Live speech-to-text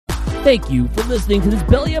Thank you for listening to this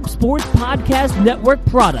Belly Up Sports Podcast Network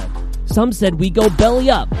product. Some said we go belly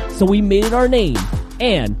up, so we made it our name,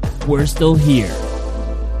 and we're still here.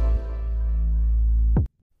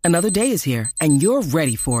 Another day is here, and you're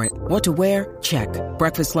ready for it. What to wear? Check.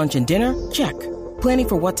 Breakfast, lunch, and dinner? Check. Planning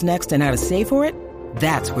for what's next and how to save for it?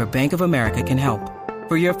 That's where Bank of America can help.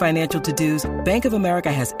 For your financial to-dos, Bank of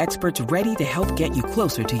America has experts ready to help get you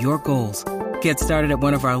closer to your goals. Get started at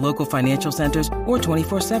one of our local financial centers or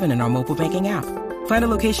 24/7 in our mobile banking app. Find a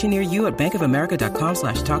location near you at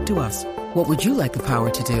bankofamerica.com/talktous. What would you like the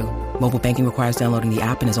power to do? Mobile banking requires downloading the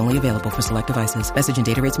app and is only available for select devices. Message and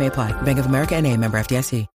data rates may apply. Bank of America N.A., member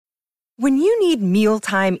FDIC. When you need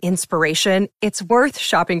mealtime inspiration, it's worth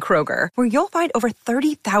shopping Kroger, where you'll find over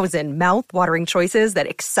 30,000 mouth-watering choices that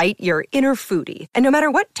excite your inner foodie. And no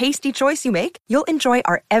matter what tasty choice you make, you'll enjoy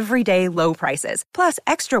our everyday low prices, plus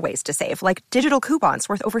extra ways to save, like digital coupons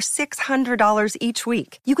worth over $600 each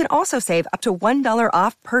week. You can also save up to $1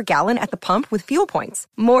 off per gallon at the pump with fuel points.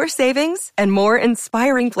 More savings and more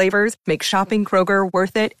inspiring flavors make shopping Kroger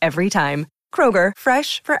worth it every time. Kroger,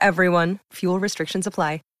 fresh for everyone. Fuel restrictions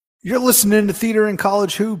apply. You're listening to Theater and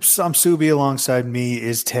College Hoops. I'm Subi. Alongside me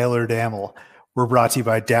is Taylor Dammel. We're brought to you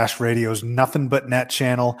by Dash Radio's Nothing But Net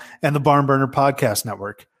channel and the Barn Burner Podcast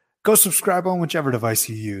Network. Go subscribe on whichever device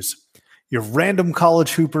you use. Your random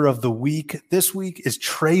college hooper of the week this week is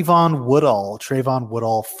Trayvon Woodall. Trayvon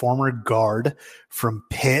Woodall, former guard from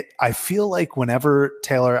Pitt. I feel like whenever,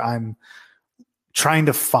 Taylor, I'm trying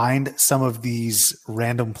to find some of these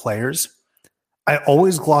random players, I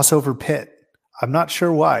always gloss over Pitt. I'm not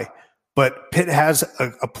sure why, but Pitt has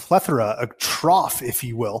a plethora, a trough, if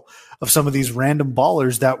you will, of some of these random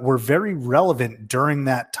ballers that were very relevant during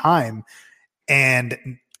that time and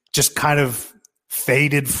just kind of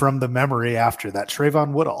faded from the memory after that.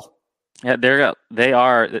 Trayvon Woodall. Yeah, they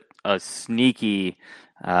are a sneaky,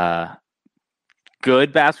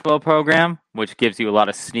 good basketball program, which gives you a lot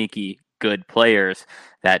of sneaky good players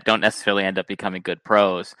that don't necessarily end up becoming good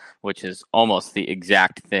pros, which is almost the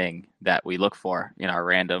exact thing that we look for in our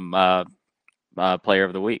random player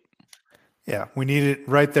of the week. Yeah, we need it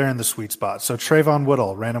right there in the sweet spot. So Trayvon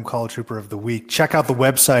Woodall, random college hooper of the week. Check out the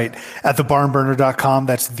website at thebarnburner.com.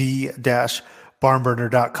 That's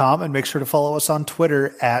the-barnburner.com. And make sure to follow us on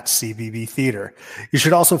Twitter at CBB Theater. You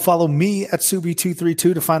should also follow me at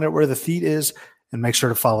Subi232 to find out where the feed is. And make sure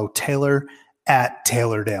to follow Taylor at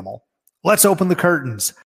Taylor Dammel. Let's open the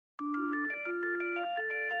curtains.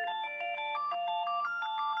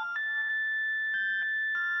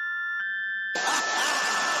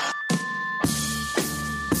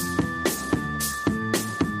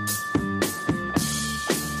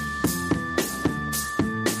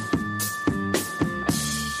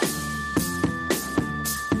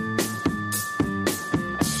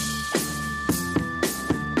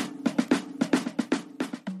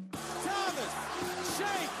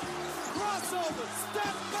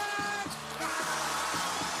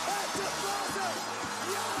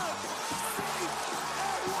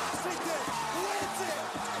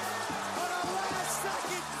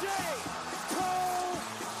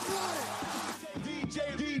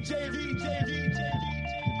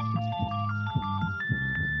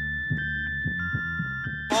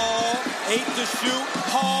 Eight to shoot.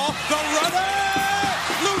 Hall, the runner!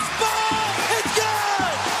 Loose ball! It's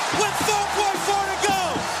good! With 4.4 to go.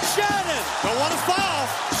 Shannon, don't want to foul.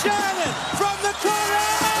 Shannon from the corner!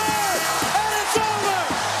 And it's over!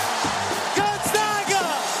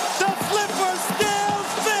 Gonzaga! The flipper still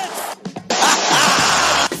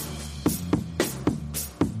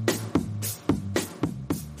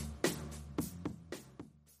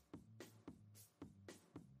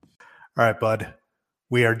All right, bud.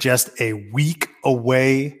 We are just a week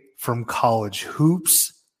away from college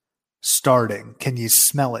hoops starting. Can you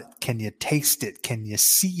smell it? Can you taste it? Can you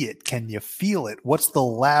see it? Can you feel it? What's the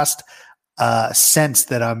last sense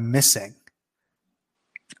that I'm missing?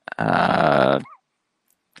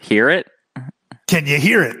 Hear it? Can you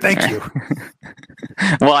hear it? Thank you.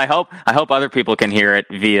 Well, I hope other people can hear it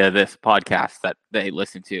via this podcast that they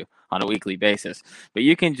listen to on a weekly basis. But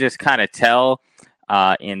you can just kind of tell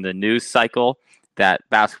in the news cycle that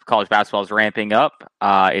college basketball is ramping up.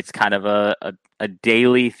 It's kind of a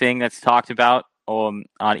daily thing that's talked about on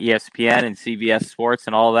ESPN and CBS Sports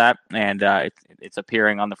and all that, and it's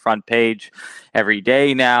appearing on the front page every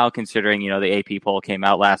day now. Considering the AP poll came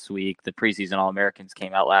out last week, the preseason All-Americans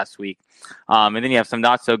came out last week, and then you have some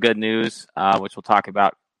not so good news, which we'll talk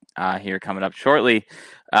about here coming up shortly.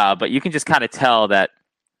 But you can just kind of tell that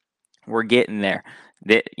we're getting there.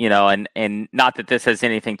 And not that this has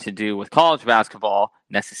anything to do with college basketball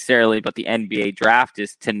necessarily, but the NBA draft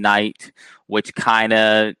is tonight, which kind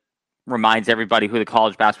of reminds everybody who the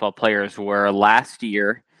college basketball players were last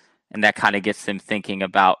year, and that kind of gets them thinking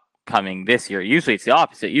about coming this year. Usually it's the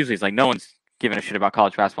opposite. Usually it's like no one's giving a shit about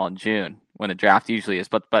college basketball in June when the draft usually is.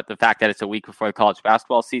 But the fact that it's a week before the college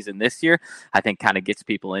basketball season this year, I think kind of gets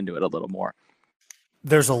people into it a little more.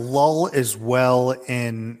 There's a lull as well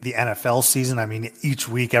in the NFL season. I mean, each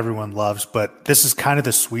week everyone loves, but this is kind of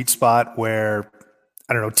the sweet spot where,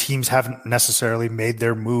 I don't know, teams haven't necessarily made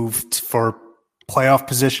their move for playoff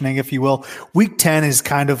positioning, if you will. Week 10 is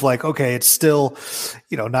kind of like, okay, it's still,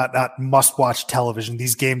 not must-watch television.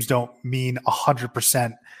 These games don't mean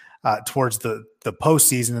 100% towards the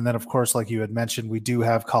postseason. And then, of course, like you had mentioned, we do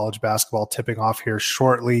have college basketball tipping off here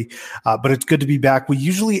shortly, but it's good to be back. We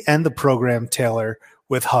usually end the program, Taylor,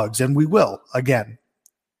 with hugs, and we will again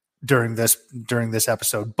during this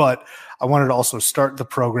episode. But I wanted to also start the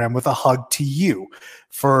program with a hug to you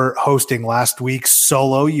for hosting last week's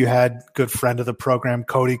solo. You had good friend of the program,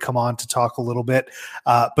 Cody, come on to talk a little bit.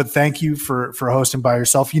 But thank you for hosting by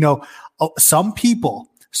yourself. Some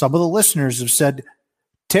of the listeners have said,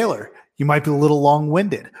 Taylor, you might be a little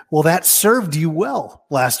long-winded. Well, that served you well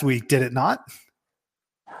last week, did it not?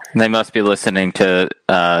 They must be listening to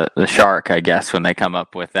the Shark, I guess, when they come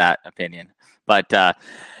up with that opinion. But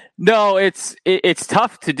no, it's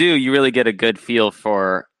tough to do. You really get a good feel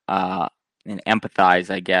for and empathize,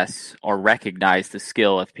 I guess, or recognize the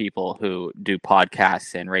skill of people who do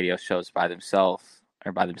podcasts and radio shows by themselves,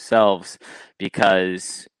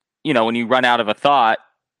 because, when you run out of a thought,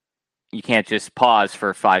 you can't just pause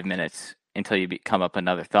for 5 minutes until you come up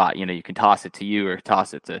another thought. You can toss it to you or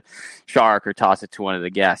toss it to Shark or toss it to one of the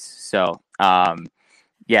guests. So,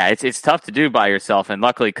 it's tough to do by yourself. And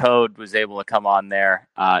luckily Code was able to come on there.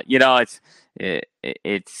 It's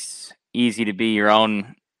easy to be your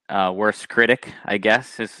own worst critic, I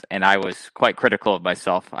guess. And I was quite critical of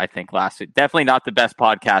myself, I think, last week. Definitely not the best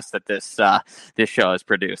podcast that this show has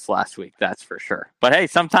produced last week. That's for sure. But hey,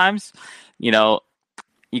 sometimes, you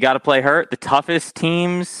got to play hurt. The toughest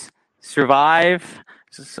teams survive,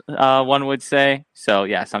 one would say. So,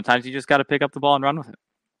 yeah, sometimes you just got to pick up the ball and run with it.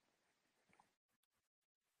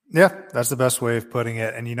 Yeah, that's the best way of putting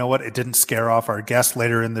it. And you know what? It didn't scare off our guests.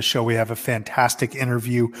 Later in the show, we have a fantastic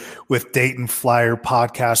interview with Dayton Flyer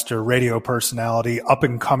podcaster, radio personality,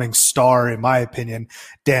 up-and-coming star, in my opinion,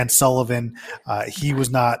 Dan Sullivan. He was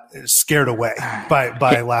not scared away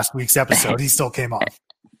by last week's episode. He still came on.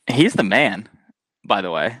 He's the man, by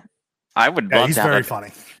the way. I would love he's to have very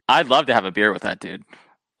funny. I'd love to have a beer with that dude,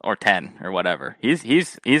 or 10 or whatever.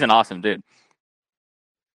 He's an awesome dude.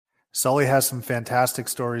 Sully has some fantastic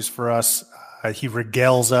stories for us. He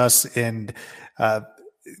regales us, and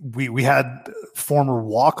we had former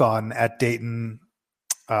walk-on at Dayton,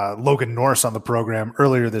 Logan Norris, on the program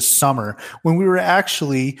earlier this summer when we were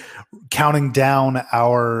actually counting down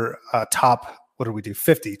our top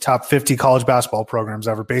 50 college basketball programs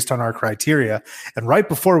ever based on our criteria. And right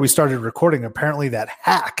before we started recording, apparently that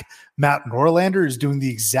hack, Matt Norlander, is doing the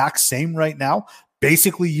exact same right now,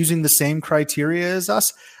 basically using the same criteria as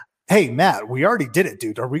us. Hey, Matt, we already did it,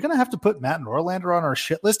 dude. Are we going to have to put Matt Norlander on our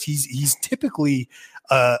shit list? He's typically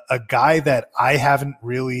a guy that I haven't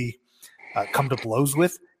really come to blows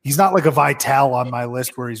with. He's not like a Vital on my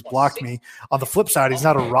list where he's blocked me. On the flip side, he's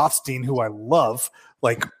not a Rothstein who I love.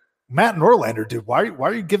 Like, Matt Norlander, dude, why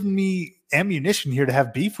are you giving me ammunition here to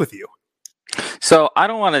have beef with you? So I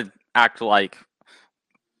don't want to act like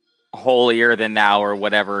holier than thou or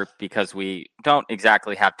whatever, because we don't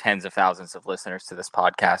exactly have tens of thousands of listeners to this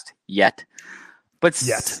podcast yet. But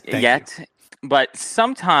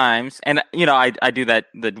sometimes, and I do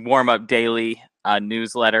the warm up daily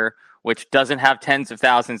newsletter, which doesn't have tens of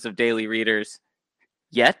thousands of daily readers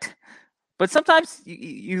yet. But sometimes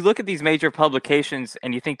you look at these major publications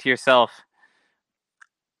and you think to yourself,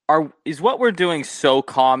 is what we're doing so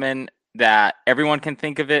common that everyone can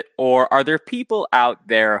think of it? Or are there people out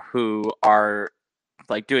there who are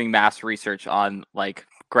like doing mass research on like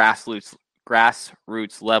grassroots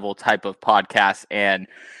level type of podcasts and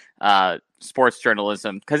sports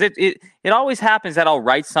journalism? Because it always happens that I'll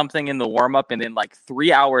write something in the warm up and then like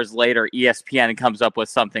 3 hours later, ESPN comes up with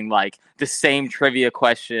something like the same trivia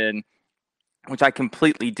question, which I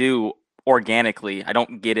completely do organically. I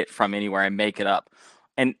don't get it from anywhere. I make it up.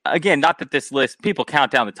 And again, not that this list, people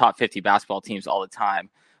count down the top 50 basketball teams all the time,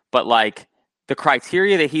 but like the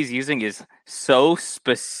criteria that he's using is so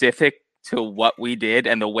specific to what we did,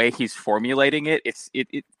 and the way he's formulating it,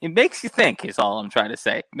 it makes you think, is all I'm trying to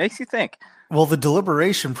say. It makes you think. Well, the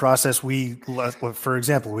deliberation process, for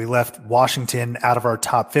example, we left Washington out of our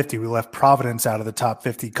top 50. We left Providence out of the top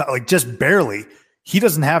 50, like just barely. he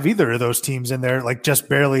doesn't have either of those teams in there, like just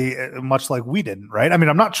barely, much like we didn't, right? I mean,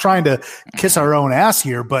 I'm not trying to kiss our own ass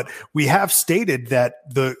here, but we have stated that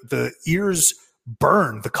the ears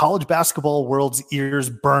burn, the college basketball world's ears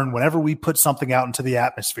burn whenever we put something out into the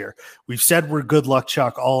atmosphere. We've said we're good luck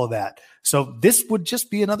Chuck, all of that. So this would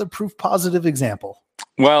just be another proof positive example.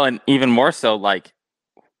 Well, and even more so, like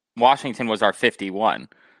Washington was our 51.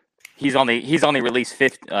 He's only released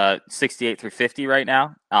 68 through 50 right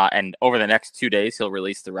now, and over the next 2 days he'll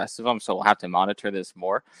release the rest of them. So we'll have to monitor this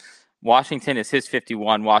more. Washington is his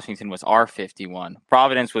 51. Washington was our 51.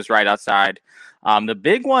 Providence was right outside. The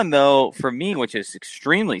big one, though, for me, which is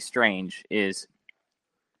extremely strange, is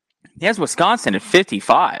he has Wisconsin at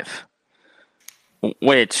 55.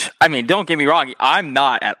 Which, I mean, don't get me wrong, I'm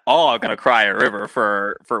not at all going to cry a river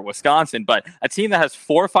for Wisconsin, but a team that has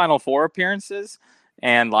 4 Final Four appearances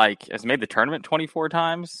and like has made the tournament 24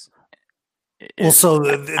 times. Well, so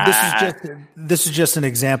this is just an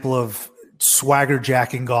example of swagger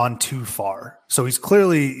jacking gone too far. So he's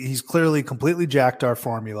clearly completely jacked our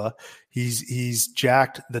formula. He's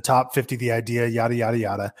jacked the top 50, the idea, yada yada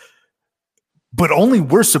yada. But only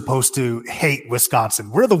we're supposed to hate Wisconsin.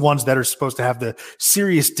 We're the ones that are supposed to have the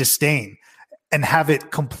serious disdain and have it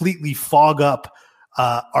completely fog up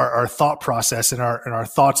our thought process and our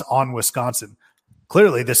thoughts on Wisconsin.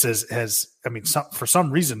 Clearly, this for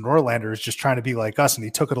some reason, Norlander is just trying to be like us, and he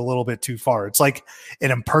took it a little bit too far. It's like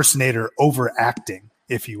an impersonator overacting,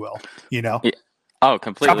 if you will. You know? Yeah. Oh,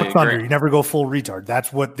 completely. Chop thunder. You never go full retard.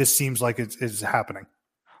 That's what this seems like is happening.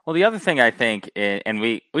 Well, the other thing I think, and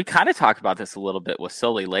we kind of talk about this a little bit with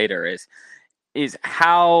Sully later, is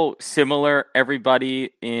how similar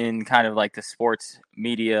everybody in kind of like the sports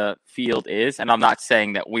media field is. And I'm not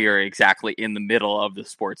saying that we are exactly in the middle of the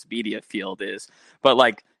sports media field but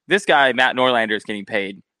like this guy, Matt Norlander, is getting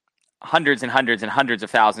paid hundreds and hundreds and hundreds of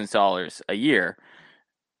thousands of dollars a year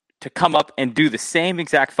to come up and do the same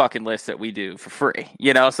exact fucking list that we do for free,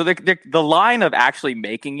 you know? So the line of actually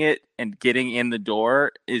making it and getting in the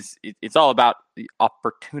door it's all about the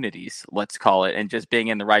opportunities, let's call it, and just being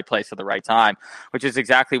in the right place at the right time, which is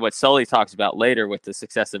exactly what Sully talks about later with the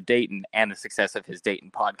success of Dayton and the success of his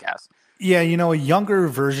Dayton podcast. Yeah, you know, a younger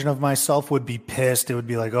version of myself would be pissed. It would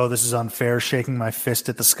be like, oh, this is unfair, shaking my fist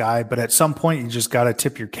at the sky. But at some point, you just got to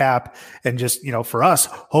tip your cap and just, you know, for us,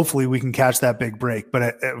 hopefully we can catch that big break.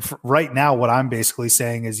 But right now, what I'm basically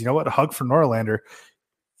saying is, you know what, hug for Norlander.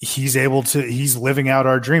 He's living out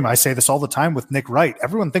our dream. I say this all the time with Nick Wright.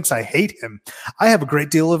 Everyone thinks I hate him. I have a great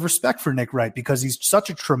deal of respect for Nick Wright because he's such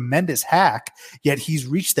a tremendous hack, yet he's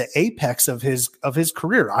reached the apex of his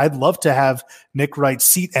career. I'd love to have Nick Wright's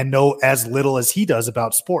seat and know as little as he does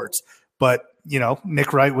about sports. But, you know,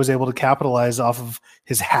 Nick Wright was able to capitalize off of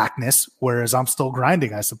his hackness, whereas I'm still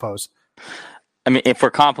grinding, I suppose. I mean, if we're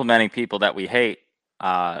complimenting people that we hate,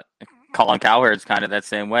 Colin Cowherd's kind of that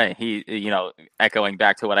same way. He, you know, echoing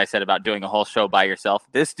back to what I said about doing a whole show by yourself.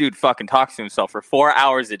 This dude fucking talks to himself for 4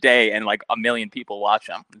 hours a day, and like 1 million people watch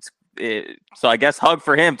him. So I guess hug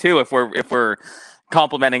for him too. If we're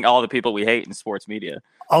complimenting all the people we hate in sports media.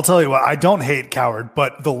 I'll tell you what, I don't hate Cowherd,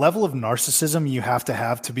 but the level of narcissism you have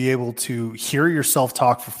to be able to hear yourself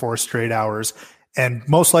talk for 4 straight hours and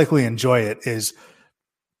most likely enjoy it is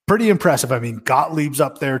pretty impressive. I mean, Gottlieb's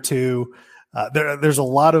up there too. There's a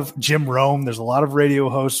lot of Jim Rome. There's a lot of radio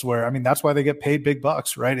hosts where, I mean, that's why they get paid big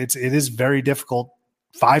bucks, right? It is very difficult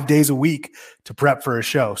 5 days a week to prep for a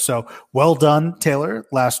show. So well done, Taylor,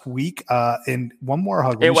 last week. And one more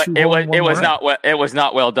hug. It was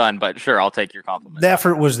not well done, but sure, I'll take your compliment. The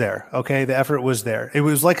effort was there. Okay. The effort was there. It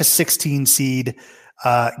was like a 16 seed,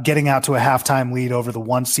 getting out to a halftime lead over the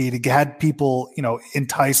 1 seed. It had people, you know,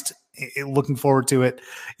 enticed, looking forward to it.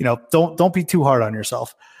 You know, don't be too hard on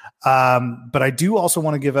yourself. But I do also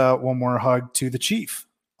want to give out one more hug to the chief,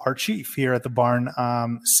 our chief here at the barn.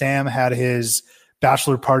 Sam had his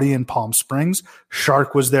bachelor party in Palm Springs.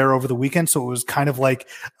 Shark was there over the weekend. So it was kind of like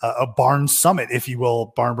a barn summit, if you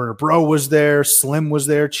will. Barnburner Bro was there. Slim was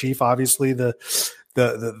there. Chief, obviously the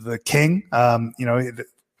king, you know,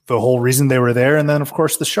 the whole reason they were there. And then of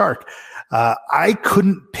course the Shark. I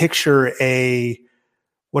couldn't picture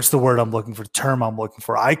what's the word I'm looking for? Term I'm looking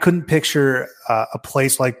for. I couldn't picture a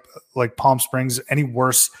place like Palm Springs any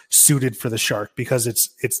worse suited for the Shark because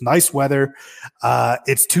it's nice weather.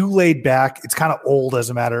 It's too laid back. It's kind of old, as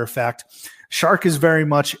a matter of fact. Shark is very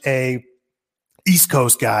much a East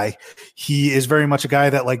Coast guy. He is very much a guy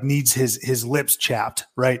that like needs his lips chapped,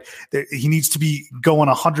 right? He needs to be going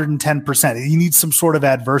 110%. He needs some sort of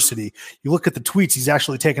adversity. You look at the tweets, he's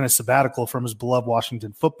actually taken a sabbatical from his beloved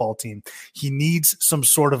Washington football team. He needs some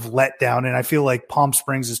sort of letdown, and I feel like Palm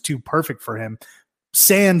Springs is too perfect for him.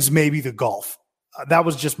 Sans maybe the golf. that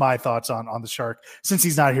was just my thoughts on the Shark. Since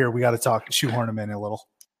he's not here, we got to shoehorn him in a little.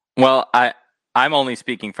 Well, I'm only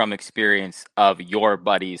speaking from experience of your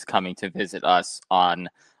buddies coming to visit us on,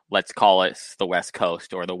 let's call it the West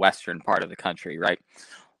Coast or the western part of the country, right?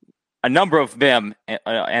 A number of them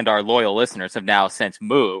and our loyal listeners have now since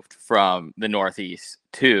moved from the Northeast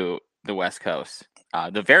to the West Coast,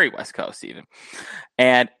 the very West Coast even.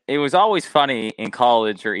 And it was always funny in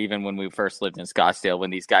college or even when we first lived in Scottsdale when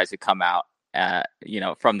these guys would come out,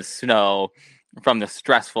 from the snow, from the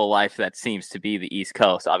stressful life that seems to be the East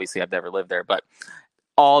Coast. Obviously, I've never lived there, but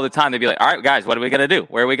all the time they'd be like, all right, guys, what are we going to do?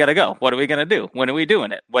 Where are we going to go? What are we going to do? When are we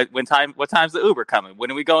doing it? What time's the Uber coming? When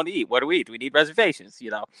are we going to eat? What do we eat? Do we need reservations?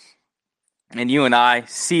 And you and I,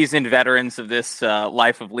 seasoned veterans of this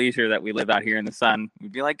life of leisure that we live out here in the sun,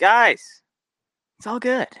 we'd be like, guys, it's all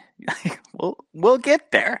good. We'll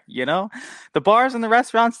get there. The bars and the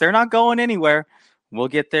restaurants, they're not going anywhere. We'll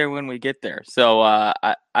get there when we get there. So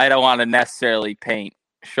I don't want to necessarily paint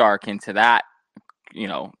Shark into that,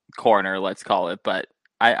 corner, let's call it. But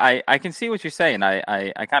I can see what you're saying.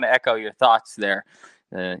 I kind of echo your thoughts there.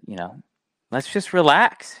 Let's just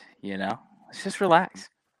relax. Let's just relax.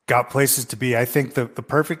 Got places to be. I think the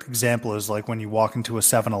perfect example is like when you walk into a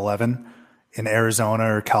 7-Eleven in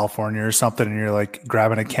Arizona or California or something, and you're like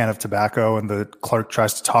grabbing a can of tobacco and the clerk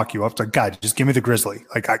tries to talk you up. It's like, God, just give me the Grizzly.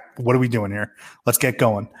 Like, what are we doing here? Let's get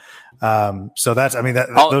going. So those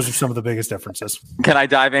are some of the biggest differences. Can I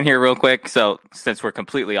dive in here real quick? So since we're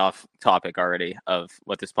completely off topic already of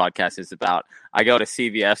what this podcast is about, I go to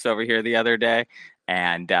CVS over here the other day,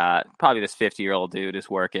 and probably this 50-year-old dude is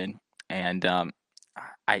working, and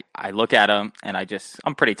I look at him and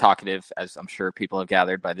I'm pretty talkative, as I'm sure people have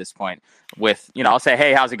gathered by this point, with, I'll say,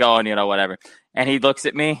 hey, how's it going? Whatever. And he looks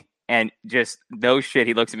at me and just no shit.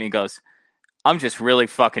 He looks at me and goes, I'm just really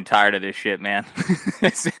fucking tired of this shit, man.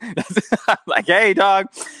 I'm like, hey, dog.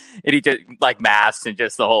 And he just like masks and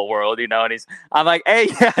just the whole world, and I'm like, hey,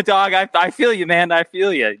 yeah, dog, I feel you, man. I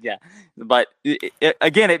feel you. Yeah. But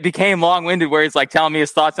it became long-winded where he's like telling me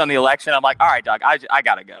his thoughts on the election. I'm like, all right, dog, I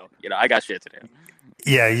gotta go. I got shit to do.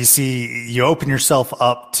 Yeah, you open yourself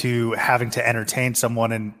up to having to entertain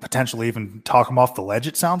someone and potentially even talk him off the ledge.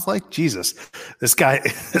 It sounds like, Jesus, this guy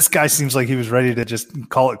seems like he was ready to just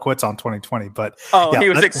call it quits on 2020. But he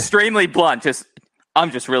was extremely blunt. I'm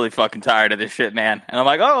just really fucking tired of this shit, man. And I'm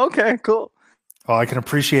like, oh, okay, cool. Oh, I can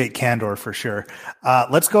appreciate candor for sure.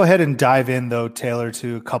 Let's go ahead and dive in, though, Taylor,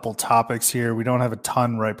 to a couple topics here. We don't have a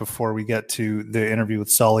ton right before we get to the interview with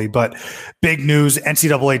Sully, but big news,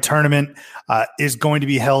 NCAA tournament is going to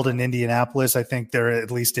be held in Indianapolis. I think they're at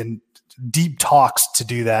least in deep talks to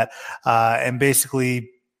do that. And basically,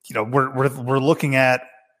 we're looking at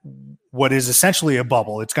what is essentially a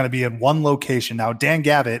bubble. It's going to be in one location. Now, Dan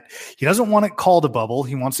Gavitt, he doesn't want it called a bubble.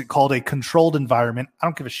 He wants it called a controlled environment. I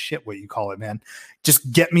don't give a shit what you call it, man.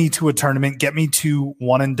 Just get me to a tournament, get me to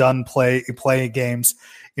one and done play games,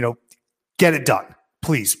 get it done,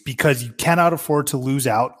 please, because you cannot afford to lose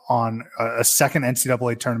out on a second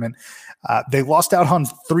NCAA tournament. They lost out on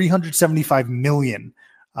 $375 million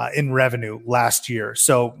in revenue last year.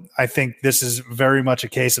 So I think this is very much a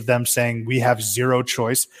case of them saying we have zero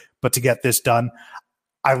choice but to get this done.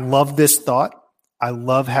 I love this thought. I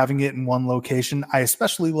love having it in one location. I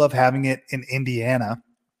especially love having it in Indiana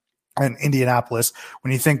and Indianapolis.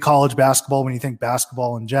 When you think college basketball, when you think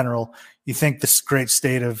basketball in general, you think this great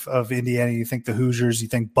state of Indiana, you think the Hoosiers, you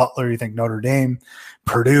think Butler, you think Notre Dame,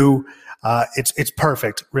 Purdue. It's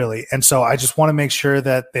perfect, really. And so I just want to make sure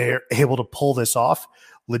that they're able to pull this off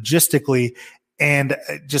logistically. And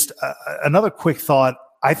just another quick thought,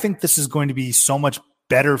 I think this is going to be so much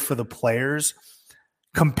better for the players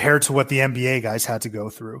compared to what the NBA guys had to go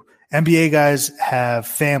through. NBA guys have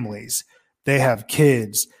families. They have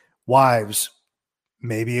kids, wives,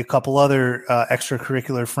 maybe a couple other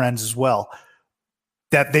extracurricular friends as well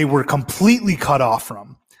that they were completely cut off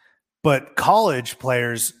from. But college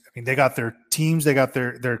players, they got their teams, they got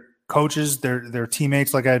their coaches, their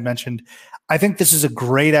teammates, like I had mentioned. I think this is a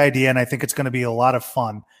great idea, and I think it's going to be a lot of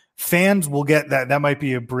fun. Fans will get that. That might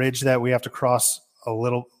be a bridge that we have to cross a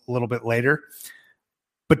little bit later.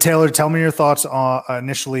 But Taylor, tell me your thoughts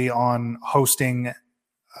initially on hosting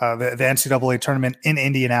the NCAA tournament in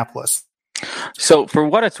Indianapolis. So for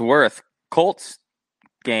what it's worth, Colts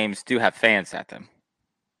games do have fans at them.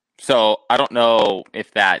 So I don't know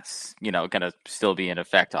if that's, going to still be in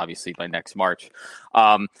effect, obviously, by next March.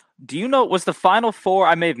 Do you know, was the Final Four,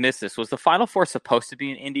 I may have missed this, was the Final Four supposed to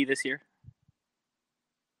be in Indy this year?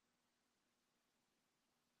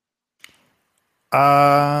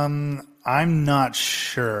 I'm not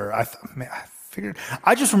sure. I figured.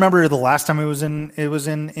 I just remember the last time it was in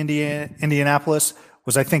Indianapolis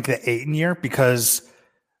was, I think, the Ayton year, because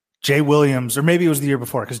Jay Williams, or maybe it was the year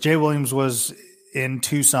before, because Jay Williams was in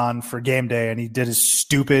Tucson for game day and he did his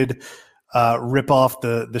stupid rip off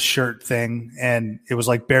the shirt thing, and it was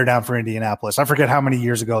like bear down for Indianapolis. I forget how many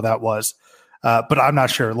years ago that was, but I'm not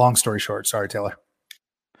sure. Long story short. Sorry, Taylor.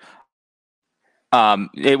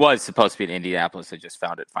 It was supposed to be in Indianapolis. I just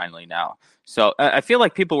found it finally now. So I feel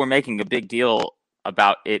like people were making a big deal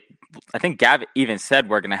about it. I think Gav even said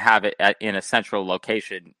we're going to have it in a central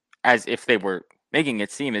location, as if they were making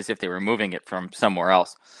it seem as if they were moving it from somewhere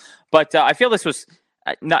else. But I feel this was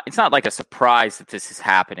it's not like a surprise that this is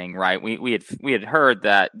happening, right? We had heard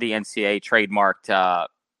that the NCAA trademarked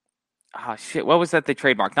what was that they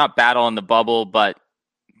trademarked? Not Battle in the Bubble, but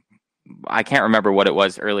I can't remember what it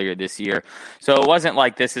was earlier this year. So it wasn't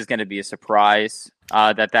like this is going to be a surprise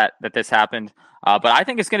that this happened. But I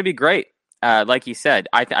think it's going to be great. Like you said,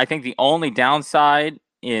 I think the only downside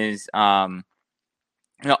is,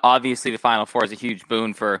 obviously the Final Four is a huge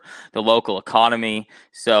boon for the local economy.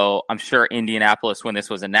 So I'm sure Indianapolis, when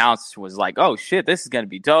this was announced, was like, oh shit, this is going to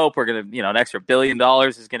be dope. We're going to, an extra $1 billion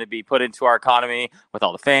is going to be put into our economy with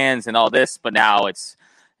all the fans and all this. But now it's,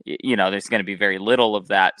 there's going to be very little of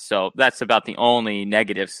that. So that's about the only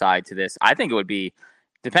negative side to this. I think it would be,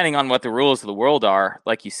 depending on what the rules of the world are,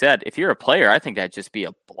 like you said, if you're a player, I think that'd just be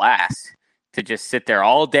a blast to just sit there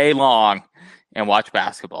all day long and watch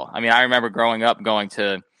basketball. I mean, I remember growing up going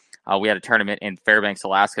to, we had a tournament in Fairbanks,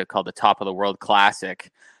 Alaska called the Top of the World Classic.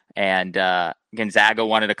 And Gonzaga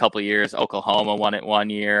won it a couple of years. Oklahoma won it 1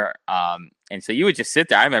 year. And so you would just sit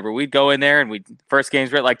there. I remember we'd go in there and first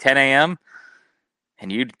games were at like 10 a.m.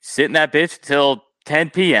 And you'd sit in that bitch till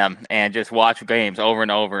 10 p.m. and just watch games over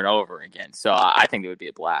and over and over again. So I think it would be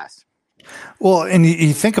a blast. Well, and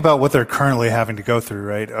you think about what they're currently having to go through,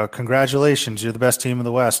 right? Congratulations, you're the best team in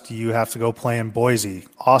the West. You have to go play in Boise.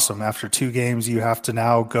 Awesome. After 2 games, you have to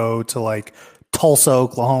now go to like Tulsa,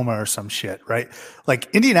 Oklahoma or some shit, right?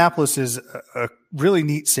 Like Indianapolis is a really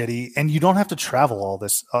neat city, and you don't have to travel all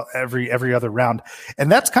this every other round.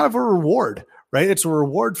 And that's kind of a reward, right? It's a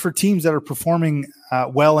reward for teams that are performing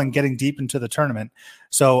well and getting deep into the tournament.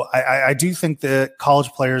 So I do think that college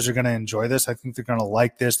players are going to enjoy this. I think they're going to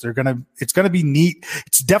like this. It's going to be neat.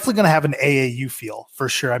 It's definitely going to have an AAU feel for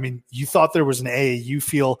sure. I mean, you thought there was an AAU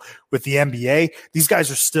feel with the NBA. These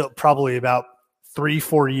guys are still probably about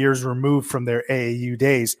 3-4 years removed from their AAU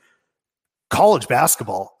days. College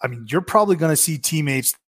basketball, I mean, you're probably going to see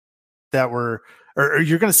teammates that were, or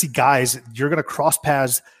you're going to see guys, you're going to cross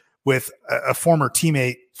paths with a former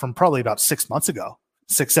teammate from probably about 6 months ago,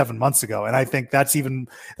 6-7 months ago. And I think that's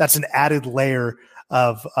an added layer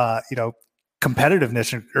of,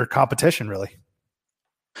 competitiveness or competition, really.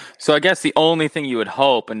 So I guess the only thing you would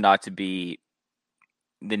hope, and not to be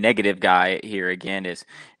the negative guy here again, is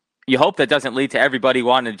you hope that doesn't lead to everybody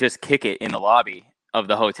wanting to just kick it in the lobby of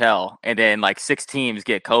the hotel, and then like 6 teams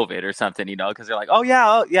get COVID or something, because they're like, oh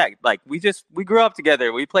yeah, like we grew up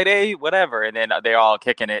together, we played whatever, and then they're all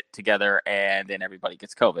kicking it together, and then everybody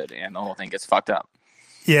gets COVID, and the whole thing gets fucked up.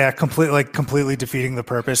 Yeah, completely defeating the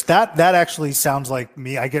purpose. That actually sounds like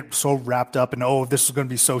me. I get so wrapped up in, this is going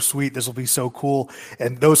to be so sweet, this will be so cool.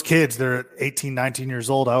 And those kids, they're 18, 19 years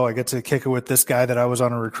old. Oh, I get to kick it with this guy that I was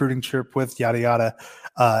on a recruiting trip with, yada, yada.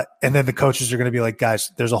 And then the coaches are going to be like, guys,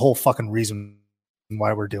 there's a whole fucking reason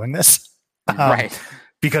why we're doing this. Right.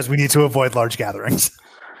 Because we need to avoid large gatherings.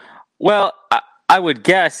 Well, I would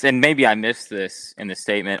guess, and maybe I missed this in the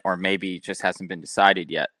statement, or maybe it just hasn't been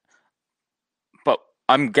decided yet, but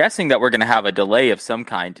I'm guessing that we're going to have a delay of some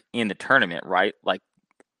kind in the tournament, right? Like,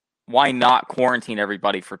 why not quarantine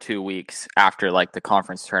everybody for 2 weeks after like the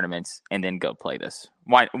conference tournaments and then go play this?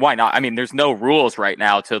 Why not? I mean, there's no rules right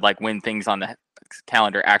now to like when things on the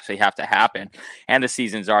calendar actually have to happen, and the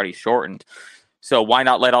season's already shortened. So why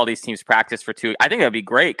not let all these teams practice for 2 weeks? I think that'd be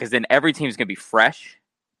great, because then every team's going to be fresh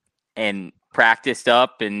and practiced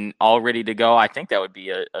up and all ready to go. I think that would be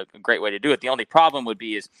a great way to do it. The only problem would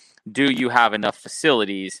be is, do you have enough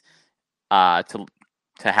facilities to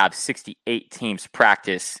have 68 teams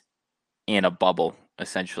practice in a bubble,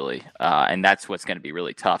 essentially? And that's what's going to be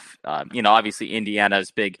really tough. Obviously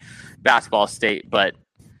Indiana's big basketball state, but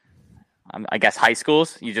I guess high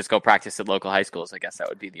schools, you just go practice at local high schools. I guess that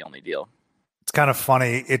would be the only deal. It's kind of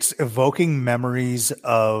funny. It's evoking memories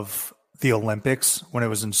of the Olympics when it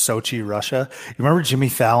was in Sochi, Russia. You remember Jimmy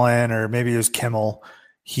Fallon, or maybe it was Kimmel?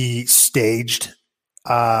 He staged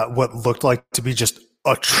what looked like to be just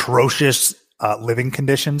atrocious living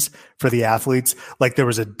conditions for the athletes. Like it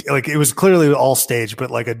was clearly all staged,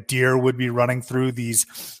 but like a deer would be running through these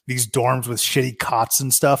dorms with shitty cots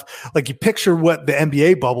and stuff. Like you picture what the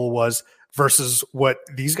NBA bubble was versus what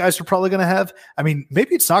these guys are probably going to have. I mean,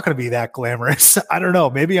 maybe it's not going to be that glamorous. I don't know.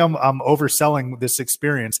 Maybe I'm overselling this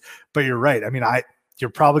experience, but you're right. I mean, you're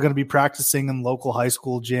probably going to be practicing in local high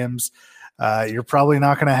school gyms. You're probably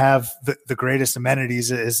not going to have the greatest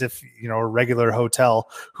amenities as if, a regular hotel.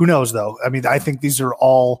 Who knows though? I mean, I think these are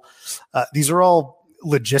all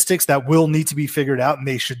logistics that will need to be figured out, and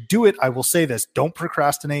they should do it. I will say this, don't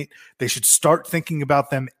procrastinate. They should start thinking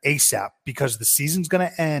about them ASAP, because the season's going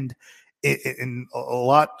to end in a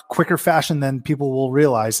lot quicker fashion than people will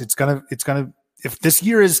realize. It's going to, if this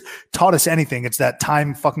year has taught us anything, it's that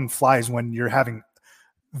time fucking flies when you're having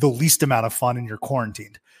the least amount of fun and you're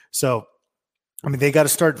quarantined. So, I mean, they got to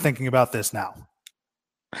start thinking about this now.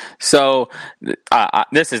 So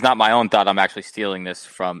this is not my own thought. I'm actually stealing this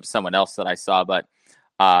from someone else that I saw, but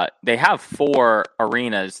they have 4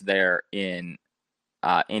 arenas there in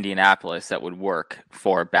Indianapolis that would work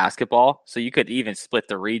for basketball. So you could even split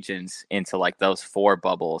the regions into like those 4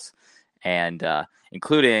 bubbles, and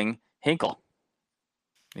including Hinkle.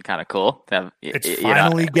 Kind of cool. It's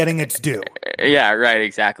finally getting its due. Yeah, right.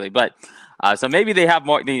 Exactly. But so maybe they have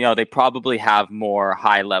more, they probably have more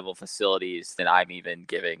high level facilities than I'm even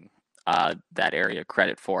giving that area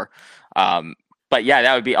credit for. But yeah,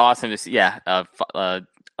 that would be awesome to see. Yeah.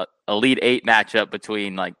 Elite 8 matchup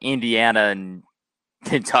between like Indiana and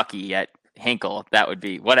Kentucky at Hinkle. That would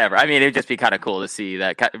be whatever. I mean, it'd just be kind of cool to see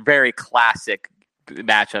that very classic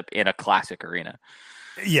matchup in a classic arena.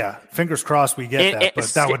 Yeah, fingers crossed we get that, but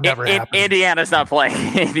that would never happen. Indiana's not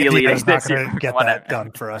playing the Elite Eight this year. Not going to get that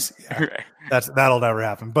done for us. Yeah, right. That'll never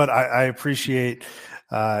happen. But I appreciate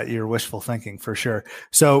your wishful thinking for sure.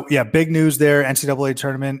 So yeah, big news there. NCAA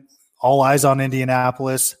tournament, all eyes on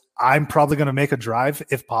Indianapolis. I'm probably going to make a drive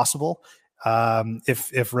if possible.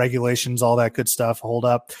 If regulations, all that good stuff hold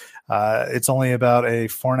up. It's only about a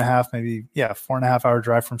 4.5 hour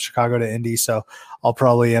drive from Chicago to Indy. So I'll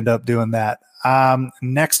probably end up doing that.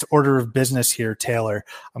 Next order of business here, Taylor.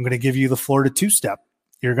 I'm going to give you the floor to two-step.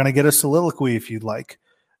 You're going to get a soliloquy if you'd like.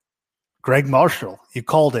 Gregg Marshall, you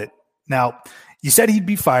called it. Now, you said he'd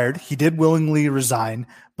be fired. He did willingly resign,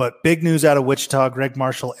 but big news out of Wichita. Gregg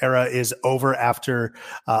Marshall era is over after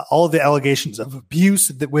all of the allegations of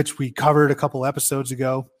abuse, which we covered a couple episodes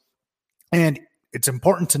ago. And it's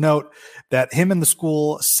important to note that him and the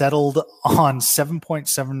school settled on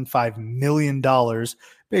 $7.75 million,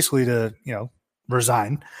 basically to,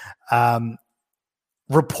 resign.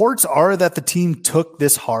 Reports are that the team took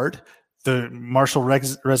this hard, the Marshall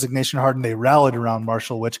resignation hard, and they rallied around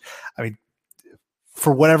Marshall, which, I mean,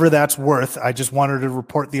 for whatever that's worth, I just wanted to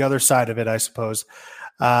report the other side of it, I suppose.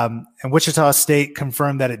 And Wichita State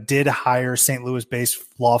confirmed that it did hire St. Louis-based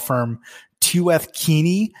law firm Tueth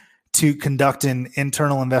Keeney to conduct an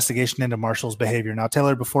internal investigation into Marshall's behavior. Now,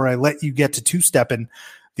 Taylor, before I let you get to two-stepping,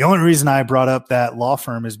 the only reason I brought up that law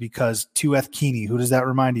firm is because Tueth Keeney, who does that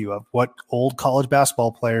remind you of? What old college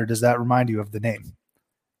basketball player does that remind you of the name?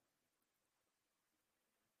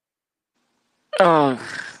 Oh,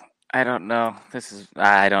 I don't know.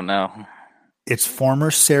 I don't know. It's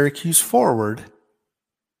former Syracuse forward,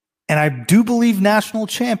 and I do believe national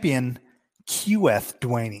champion Tueth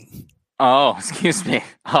Duaney. Oh, excuse me.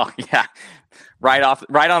 Oh, yeah. Right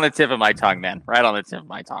on the tip of my tongue, man. Right on the tip of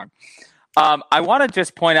my tongue. I want to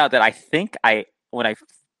just point out that I think when I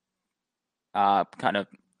kind of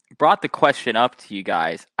brought the question up to you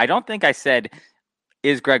guys, I don't think I said,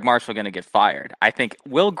 is Gregg Marshall going to get fired? I think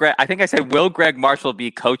I said, will Gregg Marshall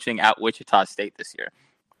be coaching at Wichita State this year?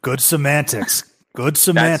 Good semantics.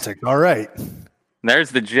 All right.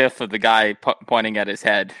 There's the gif of the guy pointing at his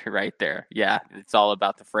head right there. Yeah, it's all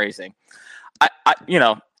about the phrasing.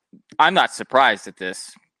 I'm not surprised at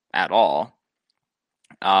this at all.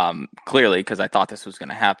 Clearly, because I thought this was going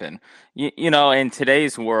to happen. In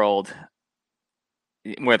today's world,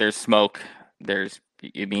 where there's smoke,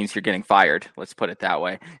 it means you're getting fired. Let's put it that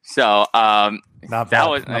way. So, not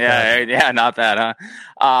bad. Not bad,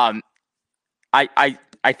 huh?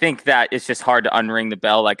 I think that it's just hard to unring the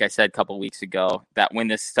bell. Like I said a couple weeks ago, that when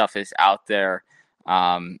this stuff is out there,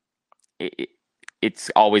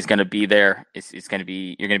 it's always going to be there. You're going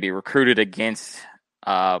to be recruited against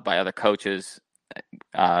by other coaches,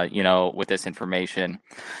 with this information.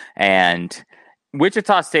 And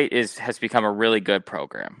Wichita State has become a really good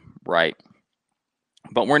program, right?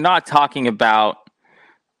 But we're not talking about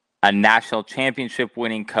a national championship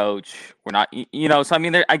winning coach. We're not, so I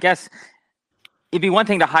mean, I guess it'd be one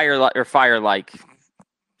thing to hire or fire like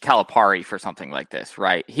Calipari for something like this,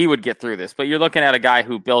 right? He would get through this. But you're looking at a guy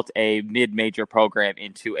who built a mid-major program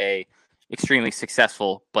into a extremely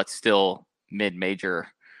successful but still mid-major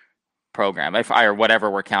program, or whatever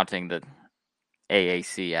we're counting the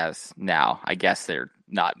AAC as now. I guess they're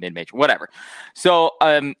not mid-major, whatever. So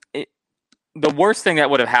the worst thing that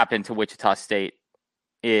would have happened to Wichita State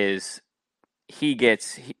is he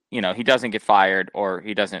doesn't get fired or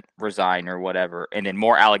he doesn't resign or whatever, and then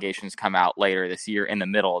more allegations come out later this year in the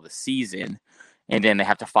middle of the season, and then they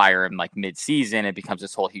have to fire him like mid-season. It becomes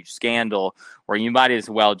this whole huge scandal where you might as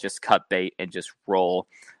well just cut bait and just roll.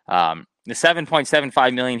 The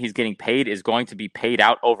 $7.75 million he's getting paid is going to be paid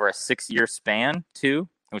out over a 6-year span too,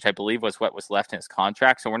 which I believe was what was left in his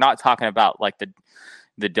contract. So we're not talking about like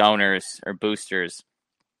the donors or boosters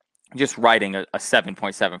just writing a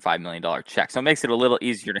 $7.75 million check. So it makes it a little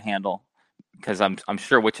easier to handle because I'm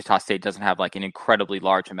sure Wichita State doesn't have like an incredibly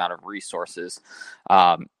large amount of resources.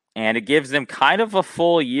 And it gives them kind of a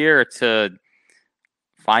full year to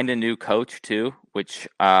find a new coach too, which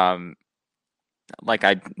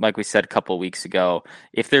like we said a couple of weeks ago,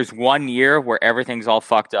 if there's 1 year where everything's all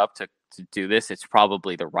fucked up to do this, it's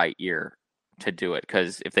probably the right year to do it.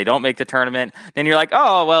 Because if they don't make the tournament, then you're like,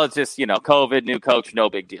 oh, well, it's just, COVID, new coach, no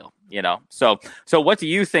big deal, So what do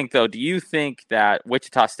you think, though? Do you think that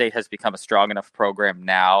Wichita State has become a strong enough program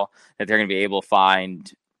now that they're going to be able to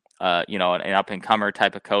find, an up-and-comer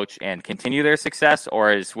type of coach and continue their success?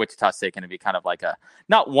 Or is Wichita State going to be kind of like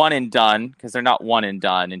not one and done, because they're not one and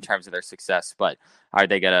done in terms of their success, but are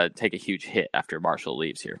they going to take a huge hit after Marshall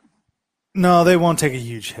leaves here? No, they won't take a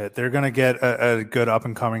huge hit. They're going to get a good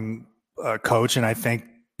up-and-coming coach, and I think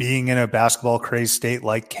being in a basketball crazed state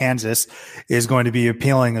like Kansas is going to be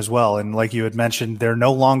appealing as well. And like you had mentioned, they're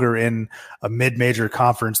no longer in a mid-major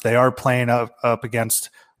conference. They are playing up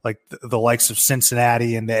against like the likes of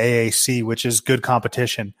Cincinnati and the AAC, which is good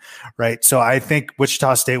competition, right? So I think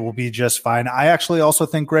Wichita State will be just fine. I actually also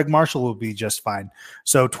think Gregg Marshall will be just fine.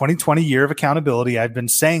 So 2020 year of accountability. I've been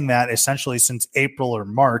saying that essentially since April or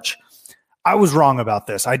March. I was wrong about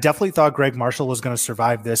this. I definitely thought Gregg Marshall was going to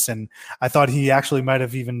survive this, and I thought he actually might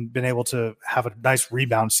have even been able to have a nice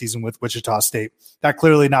rebound season with Wichita State. That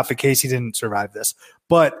clearly not the case. He didn't survive this.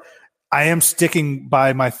 But I am sticking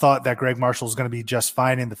by my thought that Gregg Marshall is going to be just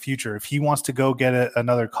fine in the future. If he wants to go get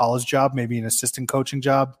another college job, maybe an assistant coaching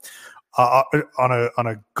job on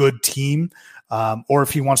a good team, or if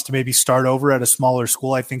he wants to maybe start over at a smaller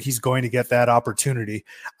school, I think he's going to get that opportunity.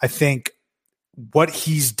 I think what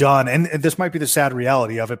he's done, and this might be the sad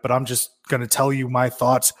reality of it, but I'm just going to tell you my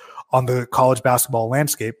thoughts on the college basketball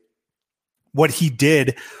landscape. What he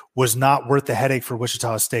did was not worth the headache for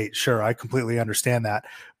Wichita State. Sure, I completely understand that.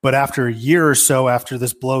 But after a year or so, after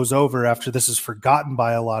this blows over, after this is forgotten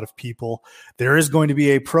by a lot of people, there is going to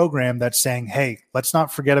be a program that's saying, hey, let's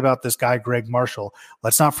not forget about this guy, Gregg Marshall.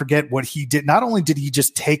 Let's not forget what he did. Not only did he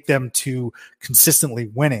just take them to consistently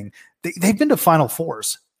winning, they've been to Final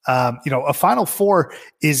Fours. A Final Four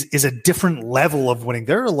is a different level of winning.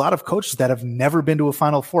 There are a lot of coaches that have never been to a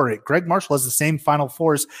Final Four. Gregg Marshall has the same Final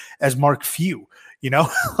Fours as Mark Few.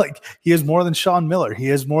 Like he has more than Sean Miller. He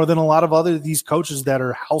has more than a lot of these coaches that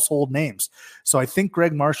are household names. So I think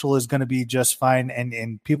Gregg Marshall is going to be just fine,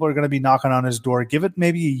 and people are going to be knocking on his door. Give it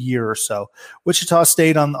maybe a year or so. Wichita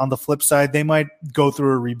State on the flip side, they might go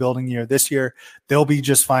through a rebuilding year this year. They'll be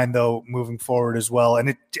just fine though moving forward as well.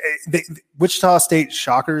 And Wichita State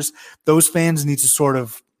Shockers, those fans need to sort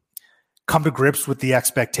of come to grips with the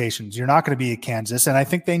expectations. You're not going to be at Kansas, and I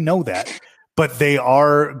think they know that. But they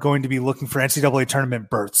are going to be looking for NCAA tournament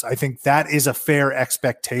berths. I think that is a fair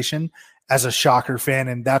expectation as a Shocker fan,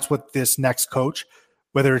 and that's what this next coach,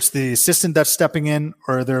 whether it's the assistant that's stepping in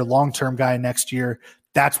or their long-term guy next year,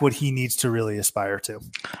 that's what he needs to really aspire to.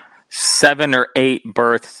 7 or 8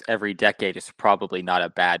 berths every decade is probably not a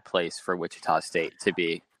bad place for Wichita State to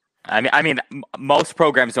be. I mean, most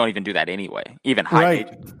programs don't even do that anyway. Even high,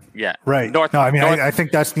 right? Yeah, right. I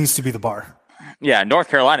think that needs to be the bar. Yeah, North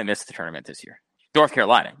Carolina missed the tournament this year. North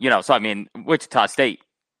Carolina, so I mean, Wichita State,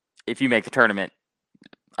 if you make the tournament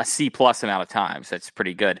a C+ amount of times, that's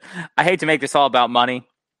pretty good. I hate to make this all about money.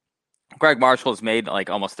 Gregg Marshall has made like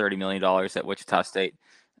almost $30 million at Wichita State.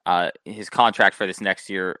 His contract for this last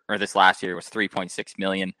year was $3.6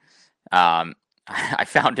 million. I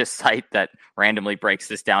found a site that randomly breaks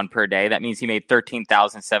this down per day. That means he made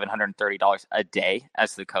 $13,730 a day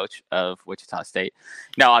as the coach of Wichita State.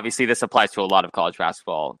 Now, obviously, this applies to a lot of college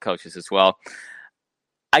basketball coaches as well.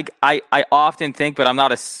 I often think, but I'm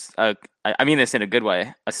not I mean this in a good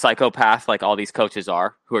way, a psychopath like all these coaches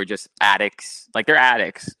are, who are just addicts. Like they're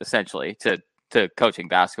addicts, essentially, to coaching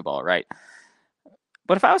basketball, right?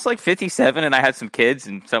 But if I was like 57 and I had some kids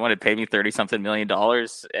and someone had paid me $30-something million,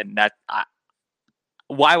 and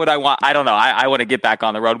why would I want? I don't know. I want to get back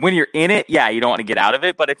on the road. When you're in it, yeah, you don't want to get out of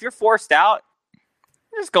it. But if you're forced out,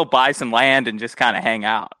 just go buy some land and just kind of hang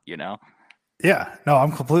out, Yeah, no,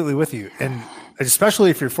 I'm completely with you. And especially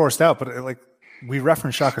if you're forced out. But like we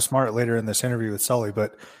referenced Shaka Smart later in this interview with Sully.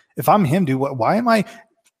 But if I'm him, dude, why am I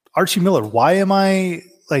Archie Miller? Why am I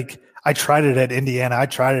like, I tried it at Indiana. I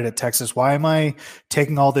tried it at Texas. Why am I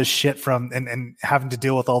taking all this shit from and having to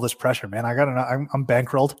deal with all this pressure, man? I got to know. I'm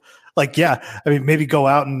bankrolled. Like, yeah, I mean, maybe go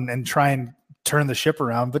out and try and turn the ship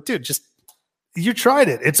around. But dude, just, you tried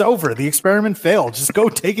it. It's over. The experiment failed. Just go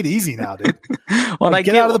take it easy now, dude. Well, like,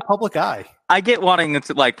 get out of the public eye. I get wanting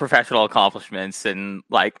to like professional accomplishments and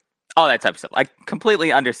like all that type of stuff. I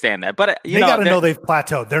completely understand that. But they got to know they've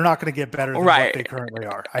plateaued. They're not going to get better than right. what they currently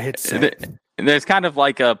are. I hate to say it. There's kind of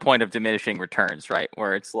like a point of diminishing returns, right?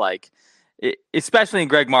 Where it's like, especially in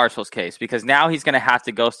Gregg Marshall's case, because now he's going to have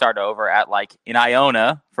to go start over at like in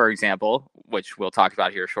Iona, for example, which we'll talk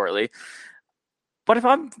about here shortly. But if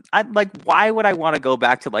I'm like, why would I want to go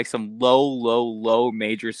back to like some low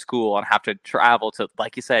major school and have to travel to,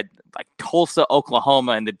 like you said, like Tulsa,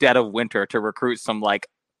 Oklahoma in the dead of winter to recruit some like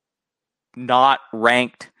not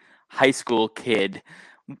ranked high school kid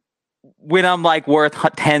when I'm like worth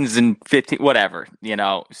tens and 15, whatever,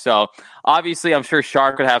 So obviously I'm sure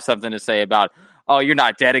Shark would have something to say about, oh, you're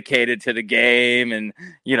not dedicated to the game. And,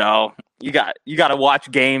 you got to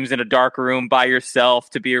watch games in a dark room by yourself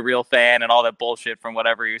to be a real fan and all that bullshit from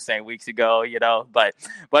whatever you were saying weeks ago, but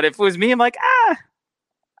if it was me, I'm like,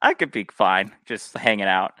 I could be fine just hanging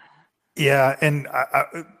out. Yeah. And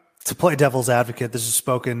to play devil's advocate, this is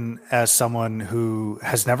spoken as someone who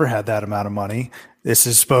has never had that amount of money. This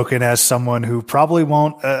is spoken as someone who probably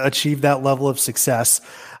won't achieve that level of success.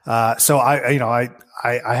 So I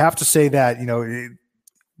have to say that,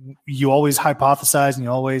 you always hypothesize and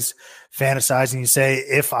you always fantasize and you say,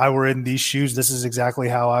 if I were in these shoes, this is exactly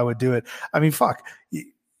how I would do it. I mean, fuck,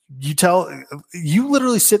 you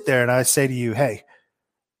literally sit there and I say to you, hey,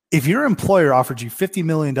 if your employer offered you $50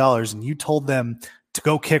 million and you told them to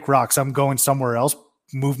go kick rocks, I'm going somewhere else,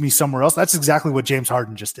 move me somewhere else. That's exactly what James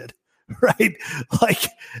Harden just did. Right. Like,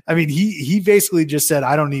 I mean, he basically just said,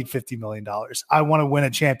 I don't need $50 million. I want to win a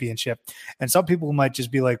championship. And some people might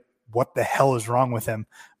just be like, what the hell is wrong with him?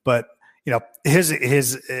 But, his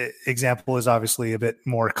example is obviously a bit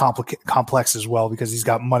more complex as well, because he's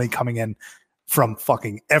got money coming in from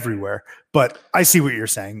fucking everywhere. But I see what you're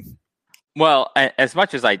saying. Well, as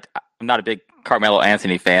much as I'm not a big Carmelo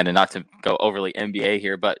Anthony fan, and not to go overly NBA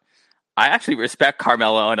here, but I actually respect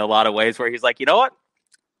Carmelo in a lot of ways where he's like, you know what?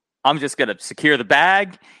 I'm just going to secure the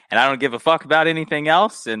bag and I don't give a fuck about anything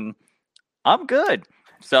else. And I'm good.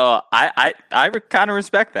 So I kind of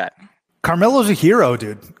respect that. Carmelo's a hero,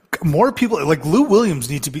 dude. More people like Lou Williams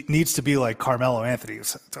needs to be like Carmelo Anthony.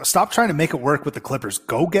 Stop trying to make it work with the Clippers.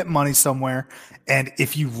 Go get money somewhere. And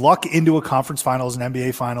if you luck into a conference finals and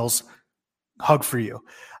NBA finals, hug for you.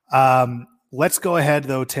 Let's go ahead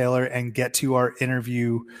though, Taylor, and get to our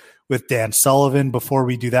interview with Dan Sullivan. Before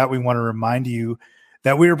we do that, we want to remind you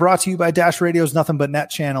that we are brought to you by Dash Radio's Nothing But Net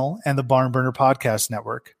channel and the Barn Burner Podcast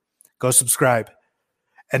Network. Go subscribe.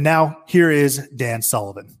 And now here is Dan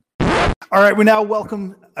Sullivan. All right, we now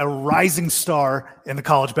welcome a rising star in the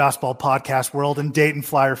college basketball podcast world and Dayton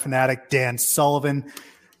Flyer fanatic, Dan Sullivan.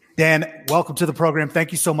 Dan, welcome to the program.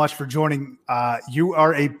 Thank you so much for joining. You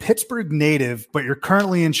are a Pittsburgh native, but you're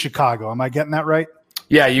currently in Chicago. Am I getting that right?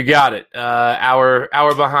 Yeah, you got it. Hour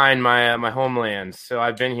behind my homeland. So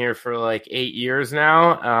I've been here for like 8 years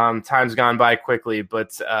now. Time's gone by quickly,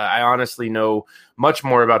 but I honestly know much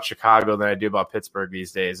more about Chicago than I do about Pittsburgh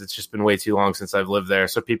these days. It's just been way too long since I've lived there.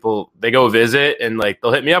 So people, they go visit and like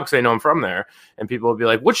they'll hit me up because they know I'm from there. And people will be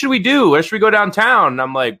like, "What should we do? Where should we go downtown?" And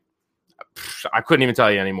I'm like, I couldn't even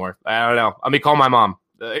tell you anymore. I don't know. Let me call my mom.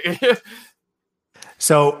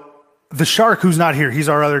 So the Shark, who's not here, he's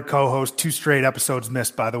our other co-host. 2 straight episodes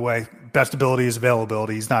missed, by the way. Best ability is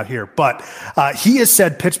availability. He's not here. But he has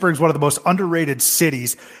said Pittsburgh's one of the most underrated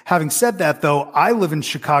cities. Having said that, though, I live in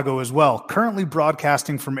Chicago as well, currently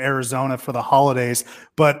broadcasting from Arizona for the holidays.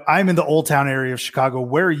 But I'm in the Old Town area of Chicago.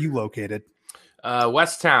 Where are you located?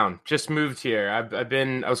 West Town. Just moved here.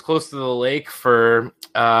 I was close to the lake for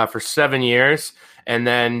 7 years. And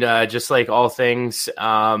then just like all things,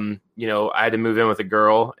 I had to move in with a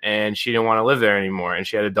girl and she didn't want to live there anymore. And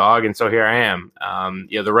she had a dog. And so here I am.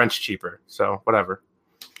 The rent's cheaper. So whatever.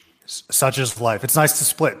 Such is life. It's nice to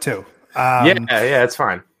split too. Yeah, it's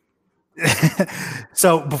fine.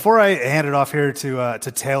 So before I hand it off here to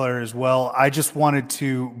Taylor as well, I just wanted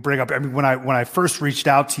to bring up, when I first reached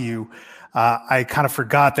out to you, I kind of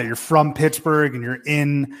forgot that you're from Pittsburgh and you're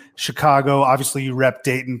in Chicago. Obviously, you rep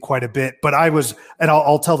Dayton quite a bit. But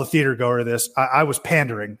I'll tell the theater goer this, I was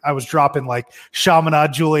pandering. I was dropping like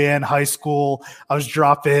Chaminade Julienne High School. I was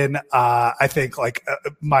dropping, I think, like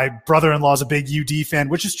my brother-in-law is a big UD fan,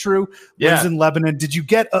 which is true. Yeah. Lives in Lebanon. Did you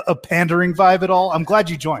get a pandering vibe at all? I'm glad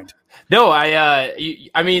you joined. No,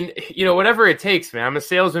 I mean, whatever it takes, man. I'm a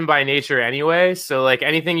salesman by nature anyway. So like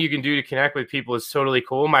anything you can do to connect with people is totally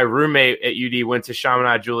cool. My roommate at UD went to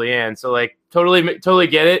Chaminade Julienne. So like totally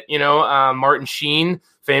get it. Martin Sheen,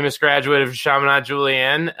 famous graduate of Chaminade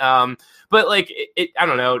Julienne. But like, I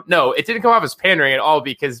don't know. No, it didn't come off as pandering at all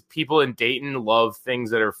because people in Dayton love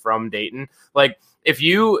things that are from Dayton. Like if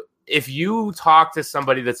you talk to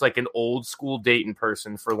somebody that's like an old school Dayton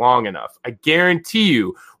person for long enough, I guarantee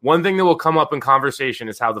you one thing that will come up in conversation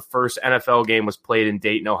is how the first NFL game was played in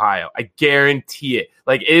Dayton, Ohio. I guarantee it.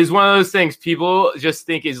 Like it is one of those things people just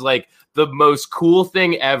think is like the most cool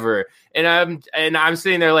thing ever. And I'm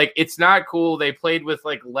sitting there like, it's not cool. They played with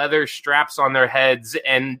like leather straps on their heads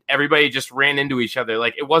and everybody just ran into each other.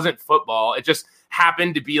 Like it wasn't football. It just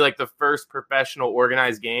happened to be like the first professional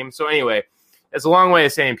organized game. So anyway, it's a long way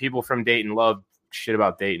of saying people from Dayton love shit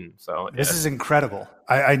about Dayton. So this is incredible.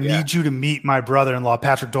 I need you to meet my brother-in-law,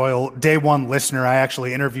 Patrick Doyle, day one listener. I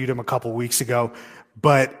actually interviewed him a couple weeks ago,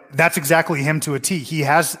 but that's exactly him to a T. He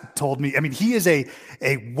has told me, I mean, he is a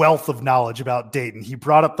wealth of knowledge about Dayton. He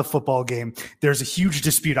brought up the football game. There's a huge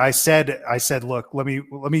dispute. I said, look, let me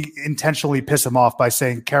intentionally piss him off by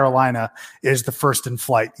saying Carolina is the first in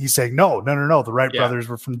flight. He's saying, no. The Wright brothers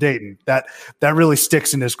were from Dayton. That really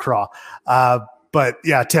sticks in his craw. But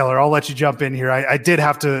yeah, Taylor, I'll let you jump in here. I did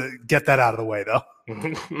have to get that out of the way though.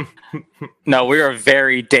 No, we're a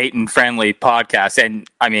very Dayton friendly podcast. And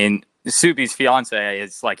I mean, Subi's fiance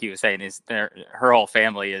is, like he was saying, her whole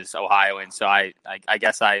family is Ohioan. So I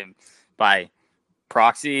guess I am by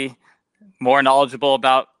proxy more knowledgeable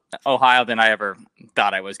about Ohio than I ever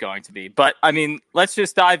thought I was going to be. But I mean, let's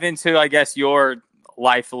just dive into, I guess, your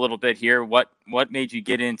life a little bit here. What made you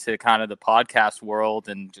get into kind of the podcast world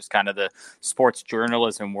and just kind of the sports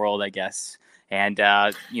journalism world, I guess, and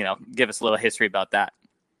give us a little history about that.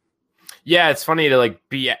 Yeah, it's funny to like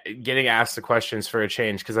be getting asked the questions for a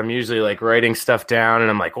change because I'm usually like writing stuff down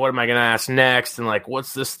and I'm like, what am I going to ask next? And like,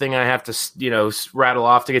 what's this thing I have to, rattle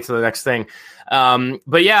off to get to the next thing?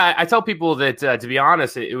 But yeah, I tell people that to be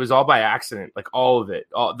honest, it was all by accident. Like all of it,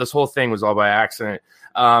 this whole thing was all by accident.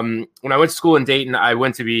 When I went to school in Dayton, I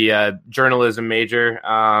went to be a journalism major.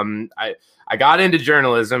 I got into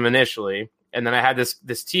journalism initially. And then I had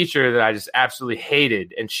this teacher that I just absolutely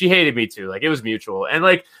hated, and she hated me too. Like it was mutual. And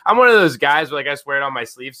like I'm one of those guys where like I swear it on my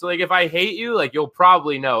sleeve. So like if I hate you, like you'll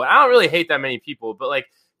probably know. And I don't really hate that many people, but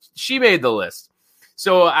like she made the list.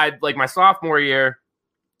 So I like my sophomore year,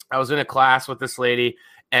 I was in a class with this lady,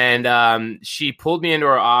 and she pulled me into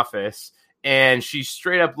her office, and she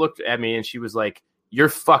straight up looked at me, and she was like, "You're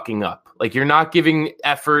fucking up. Like you're not giving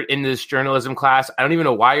effort in this journalism class. I don't even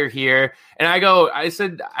know why you're here." And I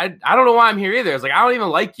said, I don't know why I'm here either. I was like, I don't even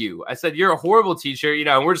like you. I said, you're a horrible teacher,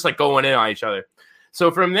 and we're just like going in on each other. So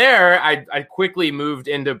from there, I quickly moved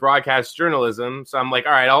into broadcast journalism. So I'm like,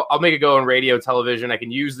 all right, I'll make a go in radio, television. I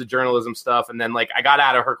can use the journalism stuff. And then like I got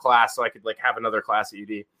out of her class so I could like have another class at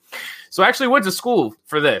UD. So I actually went to school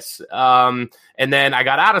for this. And then I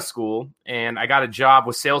got out of school and I got a job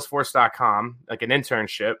with Salesforce.com, like an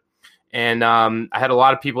internship. And I had a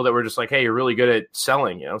lot of people that were just like, hey, you're really good at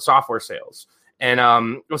selling, software sales. And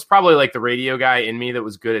it was probably like the radio guy in me that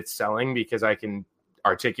was good at selling because I can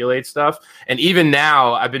articulate stuff. And even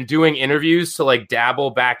now I've been doing interviews to like dabble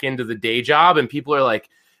back into the day job. And people are like,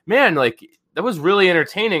 man, like that was really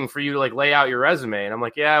entertaining for you to like lay out your resume. And I'm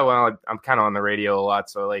like, yeah, well, I'm kind of on the radio a lot.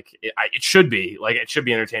 So like it should be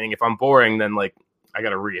entertaining. If I'm boring, then like I got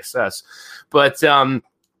to reassess. But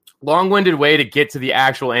long-winded way to get to the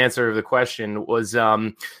actual answer of the question was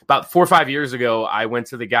about 4 or 5 years ago, I went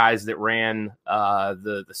to the guys that ran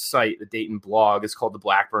the site, the Dayton blog. It's called the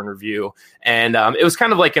Blackburn Review. And it was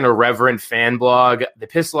kind of like an irreverent fan blog. They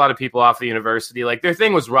pissed a lot of people off the university. Like their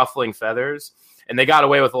thing was ruffling feathers. And they got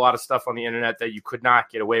away with a lot of stuff on the internet that you could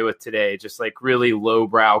not get away with today. Just like really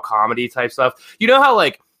lowbrow comedy type stuff. You know how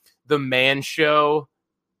like the Man Show,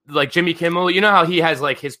 like Jimmy Kimmel, you know how he has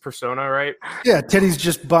like his persona, right? Yeah, Teddy's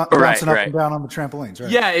just bouncing up and down on the trampolines, right?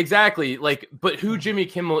 Yeah, exactly. Like, but who Jimmy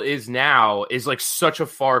Kimmel is now is like such a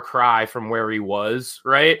far cry from where he was,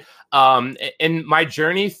 right? And my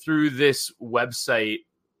journey through this website,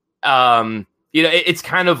 it's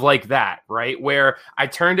kind of like that, right? Where I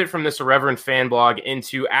turned it from this irreverent fan blog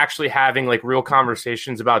into actually having like real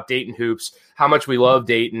conversations about Dayton hoops, how much we love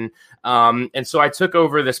Dayton. And so I took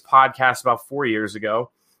over this podcast about 4 years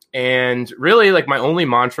ago. And really, like, my only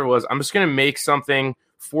mantra was, I'm just going to make something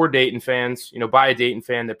for Dayton fans, by a Dayton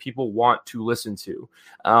fan that people want to listen to.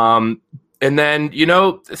 And then,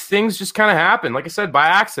 things just kind of happen. Like I said, by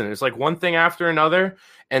accident. It's like one thing after another.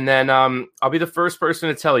 And then I'll be the first person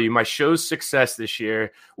to tell you my show's success this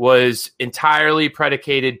year was entirely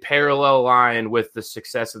predicated parallel line with the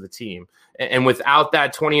success of the team. And without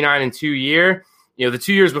that 29-2 year, the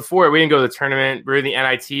 2 years before, we didn't go to the tournament. We were in the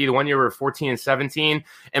NIT. The 1 year we were 14-17.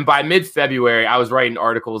 And by mid-February, I was writing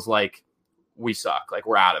articles like, we suck, like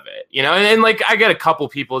we're out of it, and like I get a couple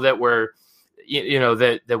people that were,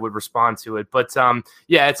 that would respond to it. But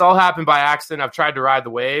it's all happened by accident. I've tried to ride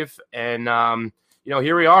the wave, and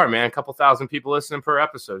here we are, man. A couple thousand people listening per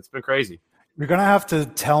episode. It's been crazy. You're going to have to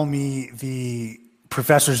tell me the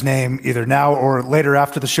professor's name either now or later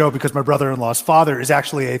after the show, because my brother-in-law's father is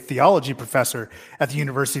actually a theology professor at the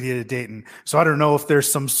University of Dayton. So I don't know if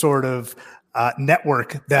there's some sort of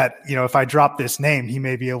network that, if I drop this name, he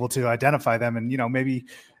may be able to identify them. And,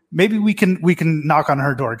 maybe we can knock on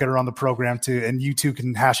her door, get her on the program too, and you two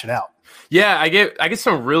can hash it out. Yeah, I get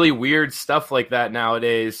some really weird stuff like that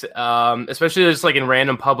nowadays, especially just like in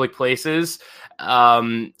random public places.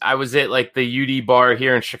 I was at like the UD bar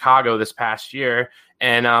here in Chicago this past year,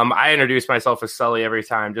 and I introduce myself as Sully every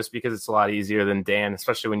time just because it's a lot easier than Dan,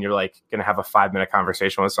 especially when you're like going to have a 5-minute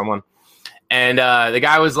conversation with someone. And the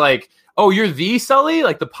guy was like, "Oh, you're the Sully,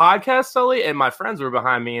 like the podcast Sully?" And my friends were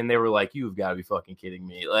behind me, and they were like, "You've got to be fucking kidding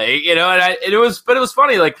me!" Like, and it was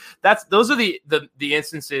funny. Like those are the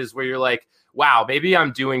instances where you're like, "Wow, maybe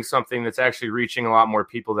I'm doing something that's actually reaching a lot more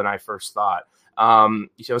people than I first thought."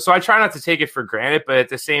 So I try not to take it for granted, but at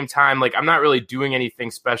the same time, like I'm not really doing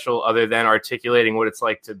anything special other than articulating what it's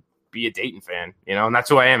like to be a Dayton fan, and that's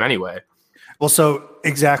who I am anyway. Well, so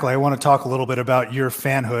exactly, I want to talk a little bit about your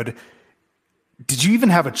fanhood. Did you even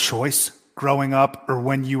have a choice growing up or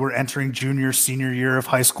when you were entering junior, senior year of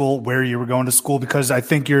high school where you were going to school? Because I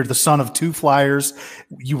think you're the son of two Flyers.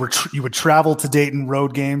 You would travel to Dayton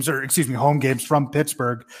home games from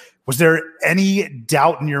Pittsburgh. Was there any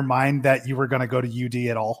doubt in your mind that you were going to go to UD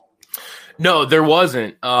at all? No, there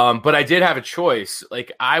wasn't. But I did have a choice.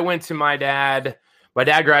 Like I went to my dad. My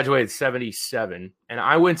dad graduated in 1977, and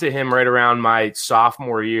I went to him right around my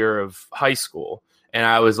sophomore year of high school. And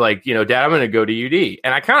I was like, Dad, I'm going to go to UD.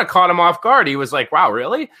 And I kind of caught him off guard. He was like, "Wow,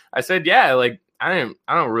 really?" I said, "Yeah, like I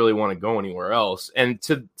don't really want to go anywhere else." And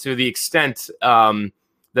to the extent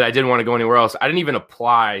that I didn't want to go anywhere else, I didn't even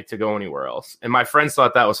apply to go anywhere else. And my friends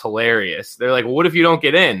thought that was hilarious. They're like, "Well, what if you don't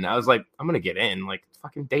get in?" I was like, "I'm going to get in, like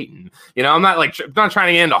fucking Dayton." I'm not not trying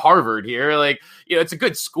to get into Harvard here. Like, it's a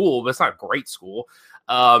good school, but it's not a great school.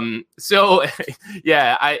 So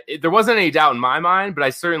yeah, there wasn't any doubt in my mind, but I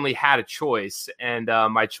certainly had a choice. And,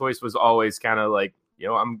 my choice was always kind of like,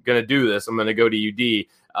 I'm going to do this. I'm going to go to UD.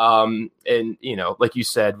 And like you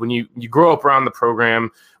said, when you grow up around the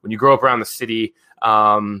program, when you grow up around the city,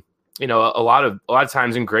 a lot of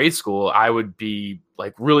times in grade school, I would be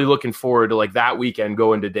like really looking forward to like that weekend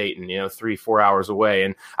going to Dayton, 3-4 hours away.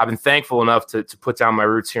 And I've been thankful enough to put down my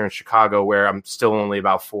roots here in Chicago, where I'm still only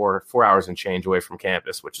about 4 hours and change away from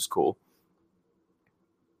campus, which is cool.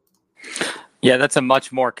 Yeah, that's a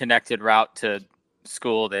much more connected route to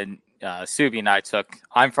school than Subi and I took.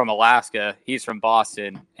 I'm from Alaska. He's from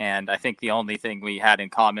Boston. And I think the only thing we had in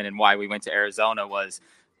common and why we went to Arizona was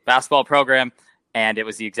basketball program. And it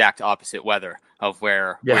was the exact opposite weather of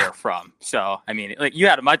where we're from. So, I mean, like you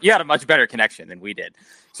had a much better connection than we did.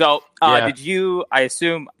 So, did you? I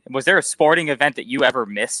assume, was there a sporting event that you ever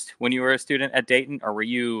missed when you were a student at Dayton, or were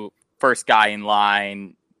you first guy in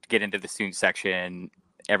line to get into the student section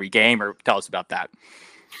every game? Or tell us about that.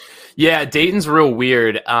 Yeah, Dayton's real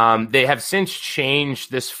weird. They have since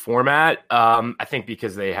changed this format. I think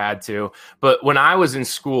because they had to. But when I was in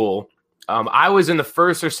school, I was in the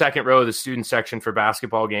first or second row of the student section for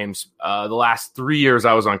basketball games the last 3 years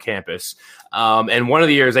I was on campus. And one of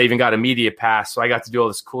the years I even got a media pass. So I got to do all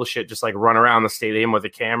this cool shit, just like run around the stadium with a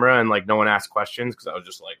camera and like no one asked questions because I was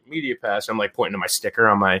just like media pass. I'm like pointing to my sticker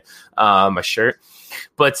on my my shirt.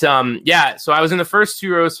 But so I was in the first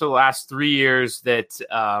 2 rows for the last 3 years that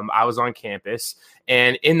I was on campus.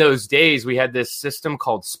 And in those days, we had this system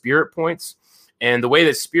called Spirit Points. And the way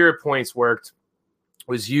that Spirit Points worked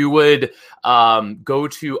was you would go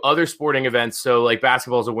to other sporting events. So like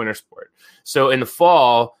basketball is a winter sport. So in the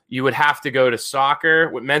fall, you would have to go to soccer,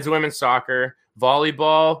 with men's and women's soccer,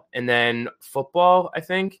 volleyball, and then football, I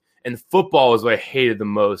think. And football was what I hated the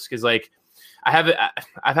most because like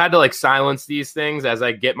I've had to like silence these things as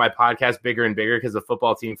I get my podcast bigger and bigger because the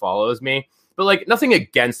football team follows me. But like nothing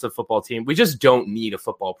against the football team. We just don't need a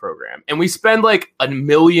football program. And we spend like $1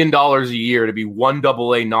 million a year to be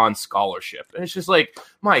 1AA non-scholarship. And it's just like,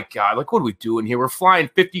 my God, like what are we doing here? We're flying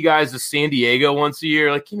 50 guys to San Diego once a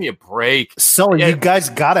year. Like, give me a break. So you guys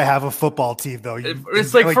got to have a football team though.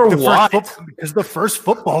 It's like for what? Because the first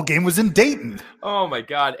football game was in Dayton. Oh my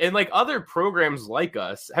God. And like other programs like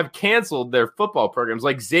us have canceled their football programs,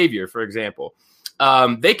 like Xavier, for example.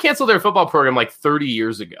 They canceled their football program like 30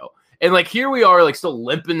 years ago. And like here we are, like still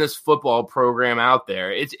limping this football program out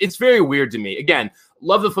there. It's very weird to me. Again,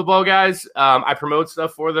 love the football guys. I promote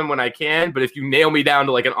stuff for them when I can. But if you nail me down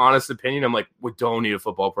to like an honest opinion, I'm like, we don't need a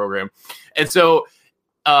football program. And so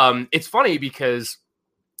it's funny because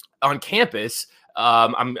on campus,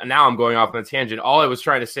 I'm going off on a tangent. All I was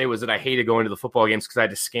trying to say was that I hated going to the football games because I had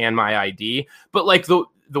to scan my ID. But like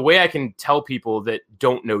the way I can tell people that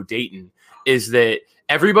don't know Dayton is that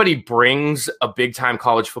everybody brings a big time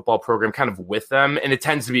college football program kind of with them. And it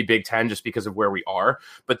tends to be Big Ten just because of where we are.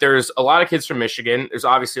 But there's a lot of kids from Michigan. There's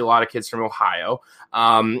obviously a lot of kids from Ohio.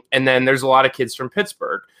 And then there's a lot of kids from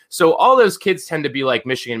Pittsburgh. So all those kids tend to be like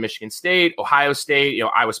Michigan, Michigan State, Ohio State,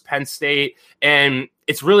 I was Penn State. And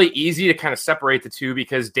it's really easy to kind of separate the two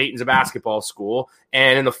because Dayton's a basketball school.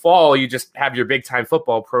 And in the fall, you just have your big time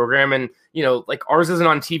football program. And, like ours isn't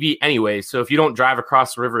on TV anyway. So if you don't drive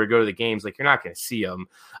across the river to go to the games, like you're not going to see them.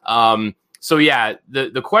 So yeah,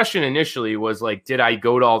 the question initially was like, did I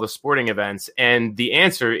go to all the sporting events? And the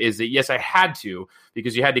answer is that yes, I had to,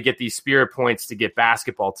 because you had to get these Spirit points to get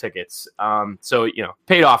basketball tickets. So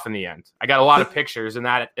paid off in the end. I got a lot of pictures in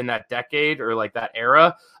that decade or like that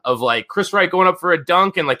era of like Chris Wright going up for a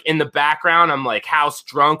dunk, and like in the background, I'm like house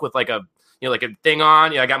drunk with like a like a thing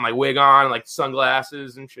on. I got my wig on, like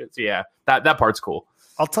sunglasses and shit. So yeah, that part's cool.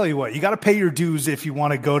 I'll tell you what, you got to pay your dues if you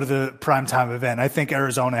want to go to the primetime event. I think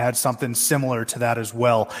Arizona had something similar to that as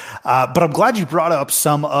well. But I'm glad you brought up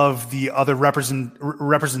some of the other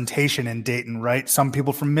representation in Dayton, right? Some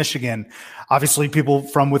people from Michigan, obviously people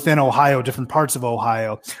from within Ohio, different parts of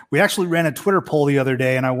Ohio. We actually ran a Twitter poll the other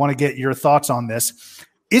day, and I want to get your thoughts on this.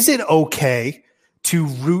 Is it okay to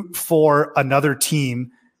root for another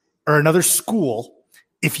team or another school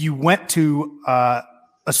if you went to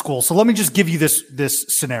a school? So let me just give you this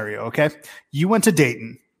scenario, okay? You went to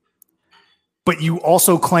Dayton, but you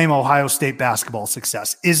also claim Ohio State basketball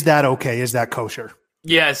success. Is that okay? Is that kosher?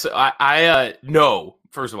 Yes, I no.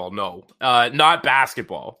 First of all, no, not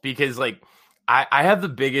basketball, because like I have the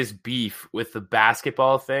biggest beef with the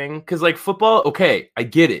basketball thing, because like football, okay, I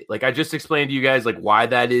get it. Like I just explained to you guys like why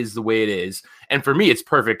that is the way it is. And for me, it's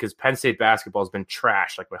perfect because Penn State basketball has been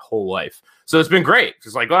trash like my whole life. So it's been great.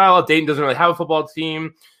 It's like, well, Dayton doesn't really have a football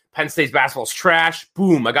team. Penn State's basketball is trash.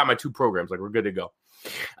 Boom, I got my 2 programs. Like we're good to go.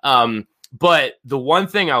 But the one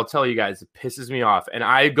thing I'll tell you guys that pisses me off, and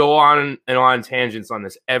I go on and on tangents on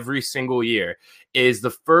this every single year, is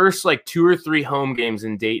the first like 2 or 3 home games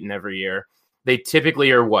in Dayton every year. They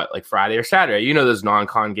typically are what, like Friday or Saturday. Those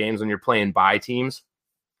non-con games when you're playing bye teams.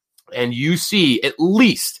 And you see at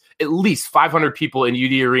least 500 people in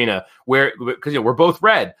UD Arena because we're both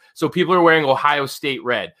red. So people are wearing Ohio State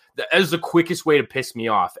red. That is the quickest way to piss me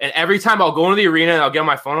off. And every time I'll go into the arena and I'll get on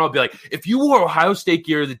my phone, I'll be like, if you wore Ohio State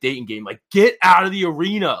gear at the Dayton game, like get out of the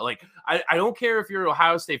arena. Like I don't care if you're an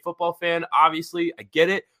Ohio State football fan. Obviously, I get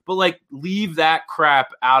it. But like leave that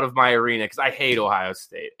crap out of my arena because I hate Ohio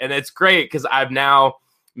State. And it's great because I've now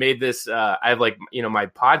made this I have like my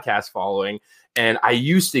podcast following. And I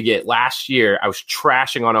used to get last year, I was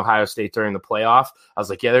trashing on Ohio State during the playoff. I was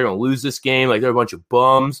like, yeah, they're going to lose this game. Like, they're a bunch of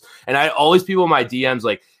bums. And I had all these people in my DMs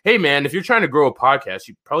like, hey, man, if you're trying to grow a podcast,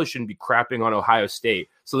 you probably shouldn't be crapping on Ohio State.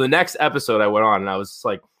 So the next episode I went on and I was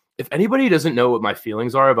like, if anybody doesn't know what my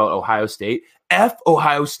feelings are about Ohio State, F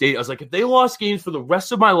Ohio State. I was like, if they lost games for the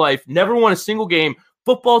rest of my life, never won a single game,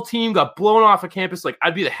 football team got blown off a campus, like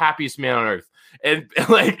I'd be the happiest man on earth. And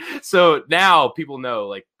like, so now people know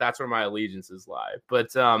like that's where my allegiances lie.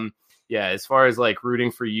 But yeah, as far as like rooting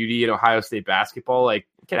for UD and Ohio State basketball, like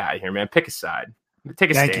get out of here, man. Pick a side.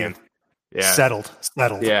 Take a stand. Yeah. Settled.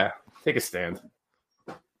 Yeah. Take a stand.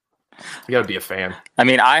 You gotta be a fan. I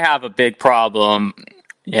mean, I have a big problem.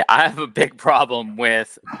 Yeah, I have a big problem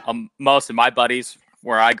with most of my buddies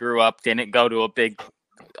where I grew up didn't go to a big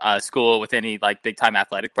school with any like big time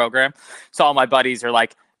athletic program. So all my buddies are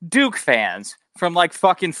like Duke fans from like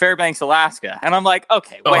fucking Fairbanks, Alaska. And I'm like,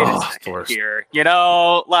 okay, wait a second here.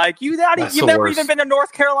 Like you've never even been to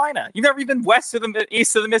North Carolina. You've never even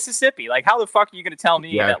east of the Mississippi. Like how the fuck are you going to tell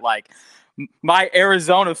me that like my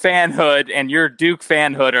Arizona fanhood and your Duke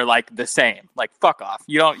fanhood are like the same. Like, fuck off.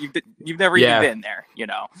 You've never even been there,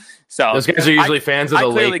 So those guys are usually fans of the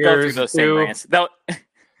clearly Lakers. Go through those same rants.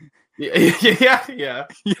 Yeah.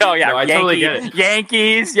 Oh yeah, I totally get it.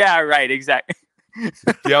 Yankees. Yeah, right. Exactly.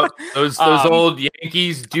 Yep. Those old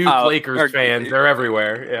Yankees, Duke, Lakers fans. They're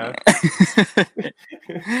everywhere. Yeah.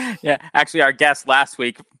 Yeah. Actually, our guest last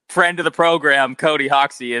week, friend of the program, Cody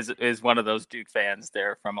Hoxie, is one of those Duke fans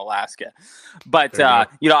there from Alaska. But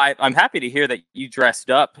I'm happy to hear that you dressed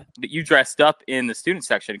up in the student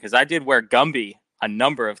section, because I did wear Gumby a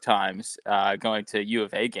number of times going to U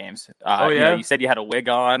of A games. You said you had a wig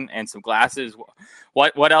on and some glasses.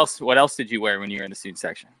 What else did you wear when you were in the student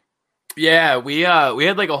section? Yeah, we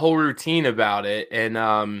had like a whole routine about it,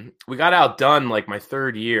 and we got outdone like my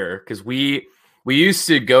third year, because we used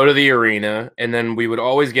to go to the arena, and then we would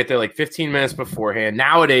always get there like 15 minutes beforehand.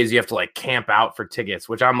 Nowadays, you have to like camp out for tickets,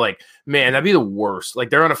 which I'm like, man, that'd be the worst. Like,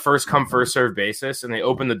 they're on a first come, first serve basis, and they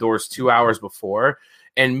open the doors 2 hours before.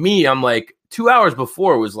 And I'm like, 2 hours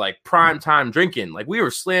before was like prime time drinking. Like, we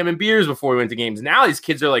were slamming beers before we went to games. Now these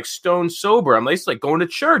kids are like stone sober. I'm like, it's like going to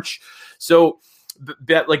church. So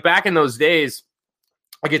like back in those days,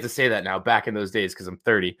 I get to say that now, back in those days, because I'm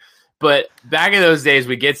 30. But back in those days,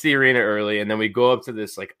 we get to the arena early, and then we go up to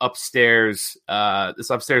this like upstairs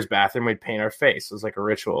bathroom. We'd paint our face. It was like a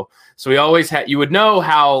ritual. So we always you would know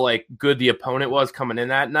how like good the opponent was coming in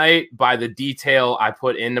that night by the detail I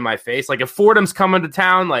put into my face. Like, if Fordham's coming to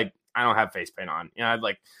town, like, I don't have face paint on,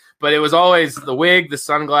 but it was always the wig, the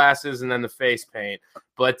sunglasses, and then the face paint.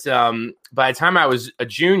 But by the time I was a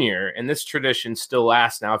junior, and this tradition still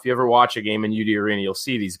lasts now, if you ever watch a game in UD Arena, you'll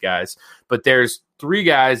see these guys. But there's 3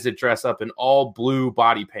 guys that dress up in all blue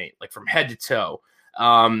body paint, like from head to toe.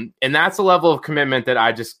 And that's a level of commitment that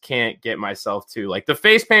I just can't get myself to. Like, the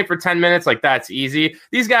face paint for 10 minutes, like, that's easy.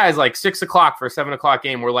 These guys, like 6 o'clock for a 7 o'clock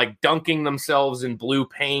game, were like dunking themselves in blue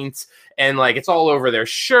paint, and like it's all over their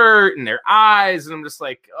shirt and their eyes. And I'm just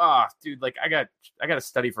like, oh, dude, like I got to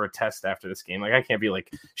study for a test after this game. Like, I can't be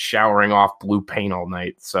like showering off blue paint all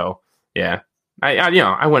night. So yeah,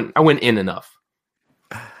 I went in enough.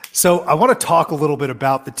 So I want to talk a little bit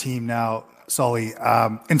about the team now, Sully.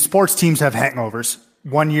 In sports, teams have hangovers.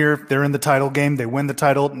 One year they're in the title game, they win the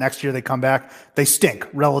title. Next year they come back, they stink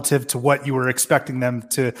relative to what you were expecting them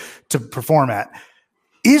to perform at.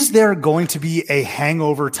 Is there going to be a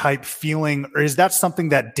hangover type feeling, or is that something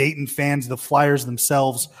that Dayton fans, the Flyers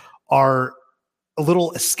themselves, are a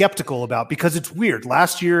little skeptical about? Because it's weird.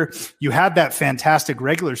 Last year you had that fantastic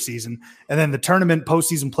regular season, and then the tournament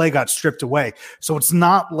postseason play got stripped away. So it's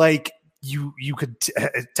not like you could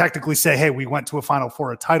technically say, hey, we went to a Final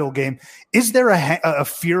Four, a title game. Is there a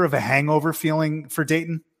fear of a hangover feeling for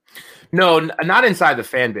Dayton? No, not inside the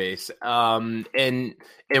fan base. And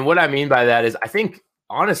what I mean by that is, I think,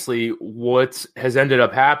 honestly, what has ended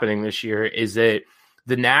up happening this year is that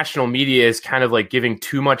the national media is kind of like giving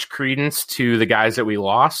too much credence to the guys that we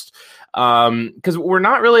lost. Because we're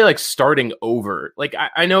not really like starting over. Like,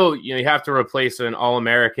 I know, you have to replace an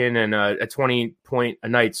All-American and a 20-point a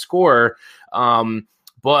night scorer.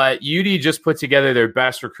 But UD just put together their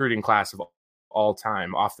best recruiting class of all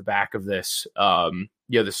time off the back of this,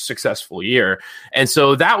 this successful year. And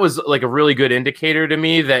so that was like a really good indicator to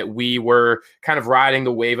me that we were kind of riding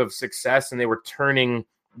the wave of success, and they were turning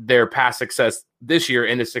their past success this year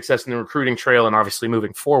into success in the recruiting trail and obviously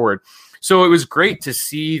moving forward. So it was great to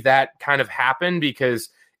see that kind of happen, because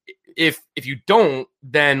if you don't,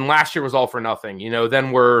 then last year was all for nothing.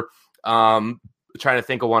 Then we're trying to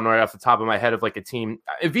think of one right off the top of my head of like a team.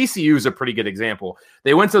 VCU is a pretty good example.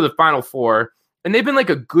 They went to the Final Four, and they've been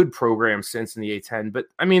like a good program since in the A-10, but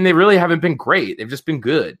I mean, they really haven't been great. They've just been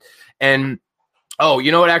good. And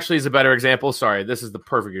what actually is a better example? Sorry, this is the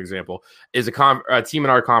perfect example. Is a team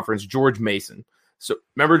in our conference, George Mason. So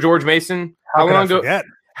remember George Mason? How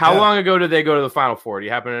long ago did they go to the Final Four? Do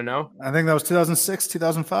you happen to know? I think that was 2006,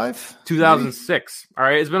 2005. 2006. All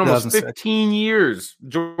right. It's been almost 15 years.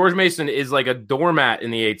 George Mason is like a doormat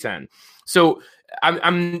in the A-10. So I'm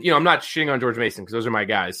not shitting on George Mason, because those are my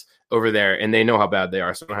guys over there, and they know how bad they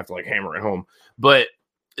are, so I don't have to like hammer it home. But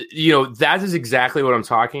that is exactly what I'm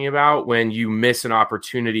talking about when you miss an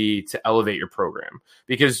opportunity to elevate your program.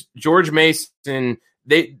 Because George Mason,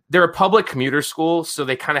 they're a public commuter school, so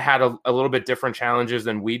they kind of had a little bit different challenges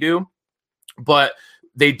than we do, but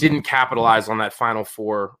they didn't capitalize on that Final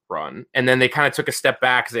Four run. And then they kind of took a step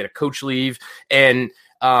back because they had a coach leave. And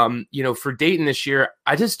for Dayton this year,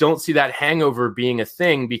 I just don't see that hangover being a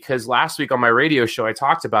thing, because last week on my radio show, I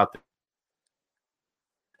talked about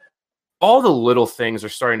all the little things are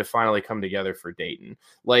starting to finally come together for Dayton.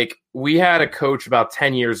 Like, we had a coach about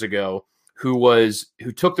 10 years ago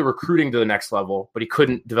who took the recruiting to the next level, but he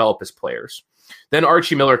couldn't develop his players. Then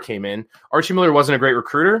Archie Miller came in. Archie Miller wasn't a great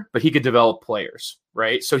recruiter, but he could develop players,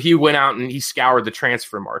 right? So he went out and he scoured the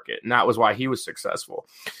transfer market, and that was why he was successful.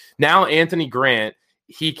 Now Anthony Grant,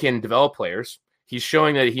 he can develop players. He's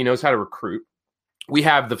showing that he knows how to recruit. We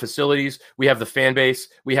have the facilities, we have the fan base,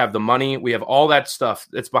 we have the money, we have all that stuff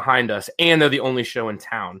that's behind us, and they're the only show in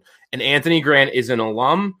town. And Anthony Grant is an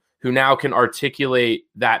alum who now can articulate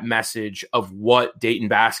that message of what Dayton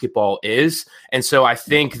basketball is. And so I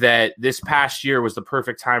think that this past year was the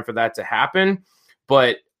perfect time for that to happen.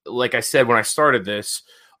 But like I said, when I started this,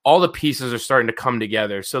 all the pieces are starting to come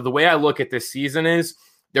together. So the way I look at this season is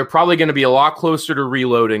they're probably going to be a lot closer to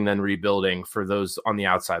reloading than rebuilding for those on the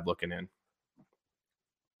outside looking in.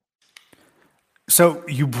 So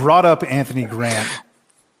you brought up Anthony Grant,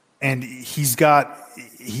 and he's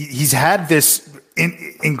had this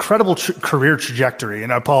incredible career trajectory.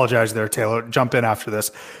 And I apologize there, Taylor. Jump in after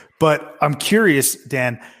this. But I'm curious,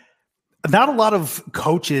 Dan, not a lot of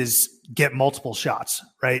coaches get multiple shots,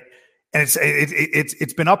 right? And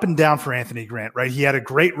it's been up and down for Anthony Grant, right? He had a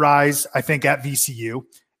great rise, I think, at VCU,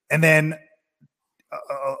 and then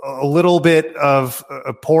a little bit of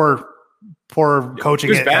a poor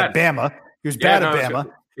coaching at Bama. He was bad at Bama. He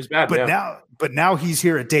was bad, but now he's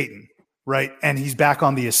here at Dayton, right? And he's back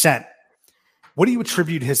on the ascent. What do you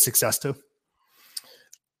attribute his success to?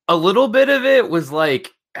 A little bit of it was like,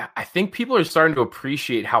 I think people are starting to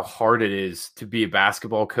appreciate how hard it is to be a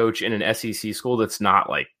basketball coach in an SEC school that's not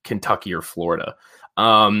like Kentucky or Florida.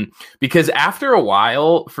 Because after a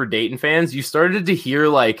while for Dayton fans, you started to hear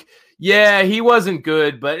like, yeah, he wasn't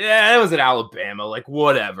good, but yeah, it was at Alabama, like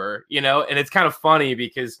whatever, you know? And it's kind of funny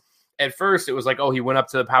because at first it was like, oh, he went up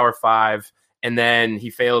to the Power 5 and then he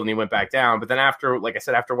failed and he went back down. But then after, like I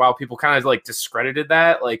said, after a while, people kind of like discredited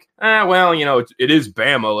that. Like, well, you know, it is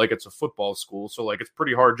Bama. Like it's a football school. So like, it's a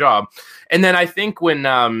pretty hard job. And then I think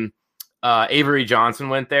when Avery Johnson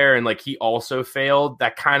went there and like he also failed,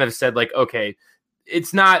 that kind of said like, okay,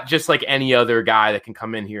 it's not just like any other guy that can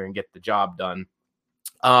come in here and get the job done.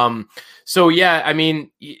 So yeah, I mean,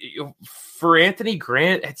 for Anthony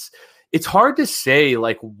Grant, it's hard to say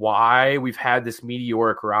like why we've had this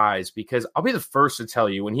meteoric rise, because I'll be the first to tell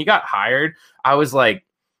you when he got hired, I was like,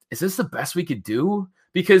 is this the best we could do?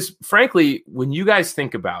 Because frankly, when you guys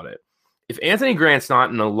think about it, if Anthony Grant's not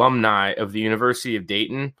an alumni of the University of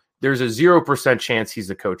Dayton, there's a 0% chance he's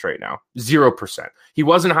the coach right now. 0%. He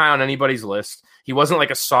wasn't high on anybody's list. He wasn't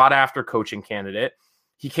like a sought after coaching candidate.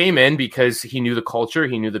 He came in because he knew the culture,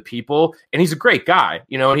 he knew the people, and he's a great guy,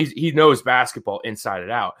 you know, and he knows basketball inside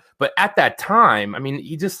and out. But at that time, I mean,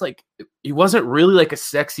 he wasn't really like a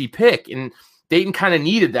sexy pick, and Dayton kind of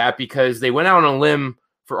needed that because they went out on a limb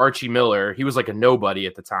for Archie Miller. He was like a nobody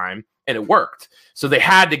at the time, and it worked. So they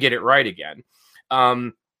had to get it right again.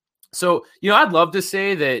 So, you know, I'd love to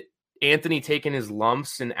say that Anthony taking his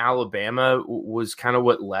lumps in Alabama was kind of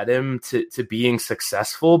what led him to being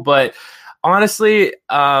successful, but honestly,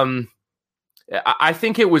 I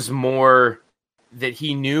think it was more that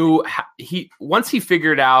he knew once he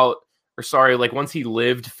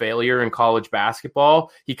lived failure in college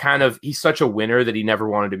basketball, he's such a winner that he never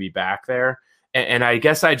wanted to be back there. And I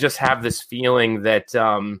guess I just have this feeling that,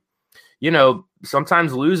 you know,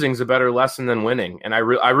 sometimes losing's a better lesson than winning. And I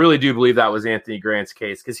really do believe that was Anthony Grant's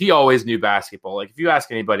case, because he always knew basketball. Like if you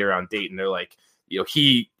ask anybody around Dayton, they're like, you know,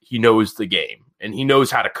 he knows the game. And he knows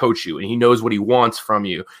how to coach you, and he knows what he wants from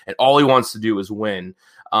you, and all he wants to do is win.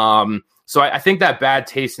 So I think that bad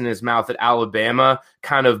taste in his mouth at Alabama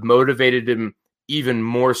kind of motivated him even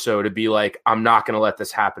more so to be like, I'm not going to let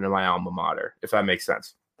this happen in my alma mater, if that makes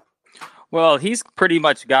sense. Well, he's pretty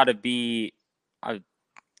much got to be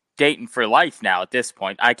Dayton for life now at this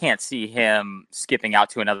point. I can't see him skipping out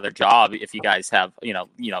to another job if you guys have, you know,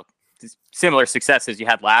 similar success as you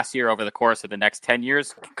had last year over the course of the next 10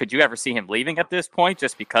 years. Could you ever see him leaving at this point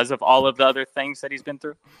just because of all of the other things that he's been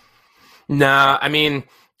through? Nah, I mean,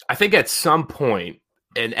 I think at some point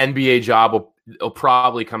an NBA job will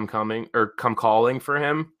probably come calling for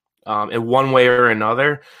him in one way or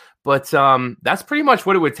another. But that's pretty much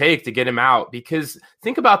what it would take to get him out, because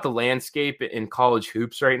think about the landscape in college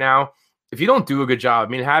hoops right now. If you don't do a good job, I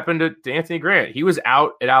mean, it happened to Anthony Grant. He was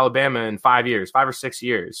out at Alabama in 5 or 6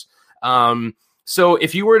 years. So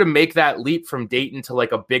if you were to make that leap from Dayton to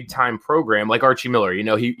like a big time program like Archie Miller, you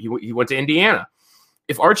know, he went to Indiana.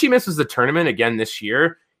 If Archie misses the tournament again this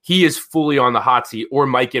year, he is fully on the hot seat or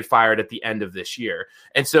might get fired at the end of this year.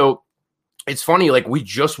 And so it's funny, like we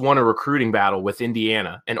just won a recruiting battle with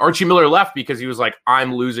Indiana, and Archie Miller left because he was like,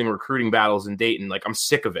 I'm losing recruiting battles in Dayton. Like I'm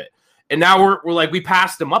sick of it. And now we're like, we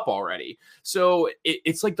passed him up already. So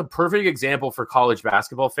it's like the perfect example for college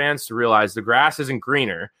basketball fans to realize the grass isn't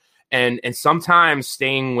greener. And sometimes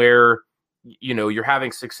staying where, you're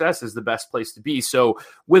having success is the best place to be. So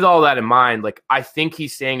with all that in mind, like, I think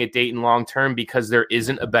he's staying at Dayton long-term because there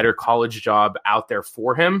isn't a better college job out there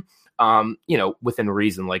for him. Within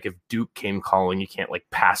reason. Like, if Duke came calling, you can't like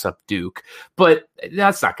pass up Duke, but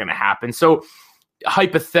that's not going to happen. So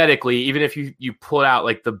hypothetically, even if you pull out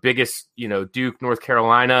like the biggest, Duke, North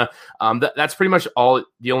Carolina, that's pretty much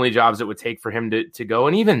the only jobs it would take for him to go.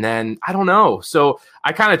 And even then, I don't know. So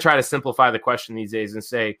I kind of try to simplify the question these days and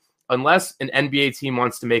say, unless an NBA team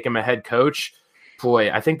wants to make him a head coach, boy,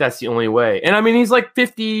 I think that's the only way. And I mean, he's like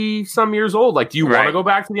 50 some years old. Like, do you want to go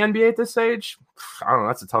back to the NBA at this age? I don't know.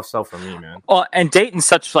 That's a tough sell for me, man. Well, and Dayton's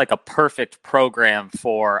such like a perfect program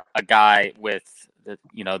for a guy with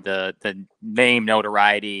the name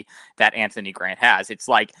notoriety that Anthony Grant has. It's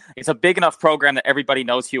like, it's a big enough program that everybody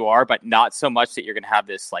knows who you are, but not so much that you're going to have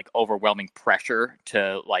this like overwhelming pressure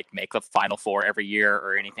to like make the Final Four every year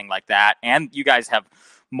or anything like that. And you guys have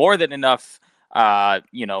more than enough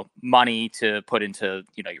money to put into,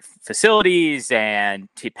 your facilities and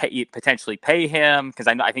to potentially pay him. Because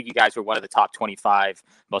I think you guys were one of the top 25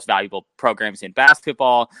 most valuable programs in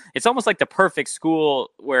basketball. It's almost like the perfect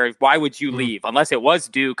school where why would you leave? Unless it was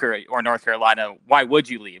Duke or North Carolina, why would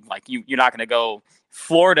you leave? Like, you're not going to go.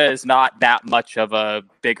 Florida is not that much of a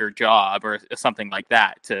bigger job or something like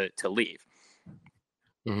that to leave.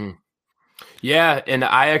 Mm-hmm. Yeah, and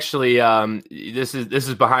I actually this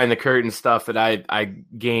is behind the curtain stuff that I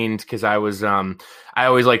gained because I was I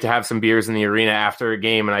always like to have some beers in the arena after a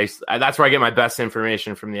game, and that's where I get my best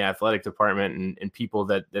information from the athletic department and people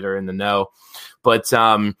that are in the know. But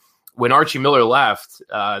when Archie Miller left,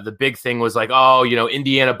 the big thing was like,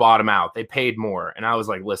 Indiana bought him out. They paid more, and I was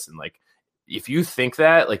like, listen, like, if you think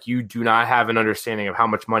that, like, you do not have an understanding of how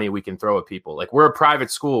much money we can throw at people. Like, we're a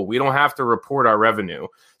private school. We don't have to report our revenue.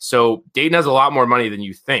 So Dayton has a lot more money than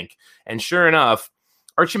you think. And sure enough,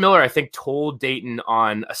 Archie Miller, I think, told Dayton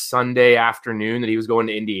on a Sunday afternoon that he was going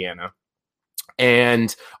to Indiana.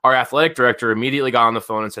 And our athletic director immediately got on the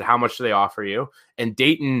phone and said, how much do they offer you? And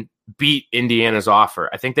Dayton beat Indiana's offer.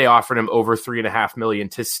 I think they offered him over $3.5 million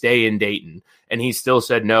to stay in Dayton. And he still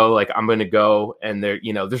said, no, like, I'm going to go. And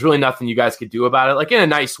there's really nothing you guys could do about it, like, in a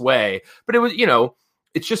nice way. But it was,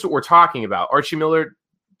 it's just what we're talking about. Archie Miller,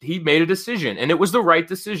 he made a decision, and it was the right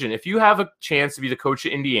decision. If you have a chance to be the coach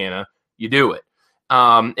of Indiana, you do it.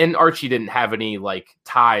 And Archie didn't have any like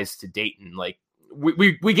ties to Dayton. Like,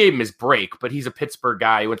 we gave him his break, but he's a Pittsburgh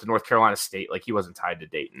guy. He went to North Carolina State. Like, he wasn't tied to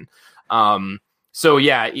Dayton. So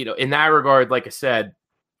yeah, in that regard, like I said,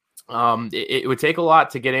 it would take a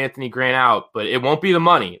lot to get Anthony Grant out, but it won't be the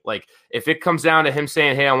money. Like, if it comes down to him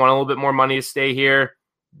saying, hey, I want a little bit more money to stay here,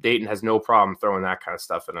 Dayton has no problem throwing that kind of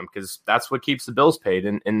stuff in him, because that's what keeps the bills paid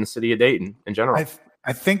in the city of Dayton in general.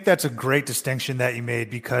 I think that's a great distinction that you made,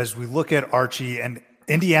 because we look at Archie, and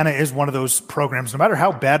Indiana is one of those programs, no matter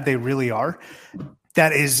how bad they really are,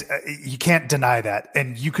 that is, you can't deny that.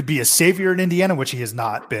 And you could be a savior in Indiana, which he has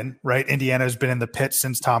not been, right? Indiana has been in the pit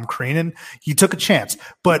since Tom Crean, and he took a chance.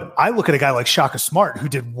 But I look at a guy like Shaka Smart, who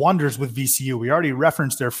did wonders with VCU. We already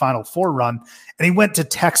referenced their Final Four run, and he went to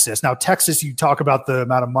Texas. Now, Texas, you talk about the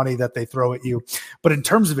amount of money that they throw at you, but in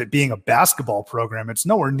terms of it being a basketball program, it's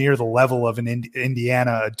nowhere near the level of an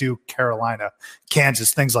Indiana, a Duke, Carolina,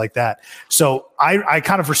 Kansas, things like that. So I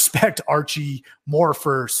kind of respect Archie more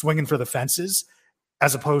for swinging for the fences,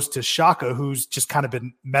 as opposed to Shaka, who's just kind of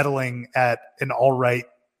been meddling at an all right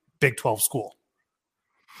Big 12 school.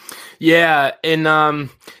 Yeah. And,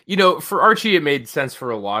 for Archie, it made sense for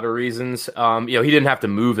a lot of reasons. He didn't have to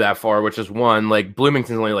move that far, which is one. Like,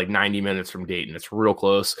 Bloomington's only like 90 minutes from Dayton. It's real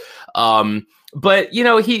close. But he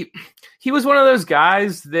was one of those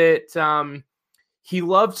guys that he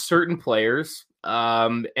loved certain players.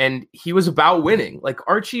 And he was about winning. Like,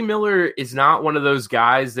 Archie Miller is not one of those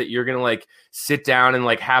guys that you're going to like sit down and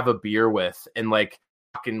like have a beer with and like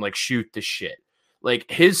fucking like shoot the shit.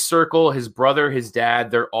 Like, his circle, his brother, his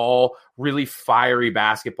dad, they're all really fiery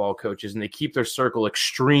basketball coaches, and they keep their circle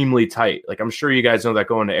extremely tight. Like, I'm sure you guys know that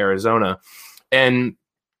going to Arizona. And,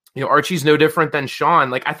 Archie's no different than Sean.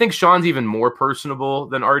 Like, I think Sean's even more personable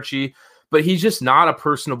than Archie, but he's just not a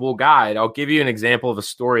personable guy. And I'll give you an example of a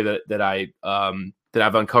story that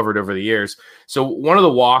I've uncovered over the years. So one of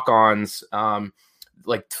the walk-ons,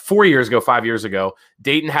 like 5 years ago,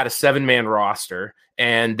 Dayton had a 7-man roster,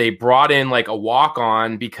 and they brought in like a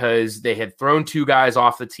walk-on because they had thrown 2 guys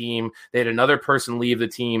off the team. They had another person leave the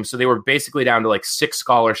team. So they were basically down to like 6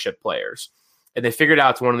 scholarship players, and they figured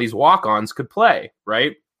out one of these walk-ons could play,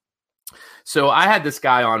 right? So I had this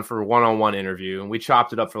guy on for a one-on-one interview, and we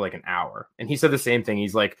chopped it up for like an hour. And he said the same thing.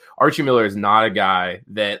 He's like, Archie Miller is not a guy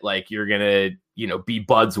that like you're gonna, be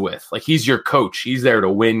buds with. Like, he's your coach. He's there to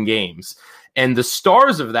win games. And the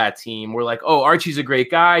stars of that team were like, oh, Archie's a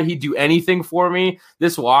great guy. He'd do anything for me.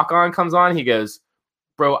 This walk-on comes on. He goes,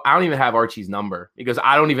 bro, I don't even have Archie's number. He goes,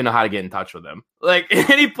 I don't even know how to get in touch with him. Like,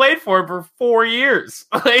 and he played for him for 4 years.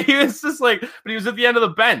 Like, he was just like, but he was at the end of the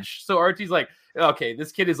bench. So Archie's like, okay,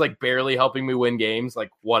 this kid is like barely helping me win games. Like,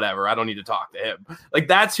 whatever. I don't need to talk to him. Like,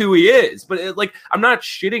 that's who he is. But like, I'm not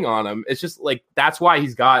shitting on him. It's just like, that's why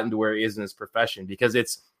he's gotten to where he is in his profession, because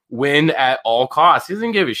it's win at all costs. He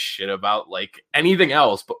doesn't give a shit about like anything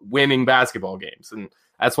else but winning basketball games. And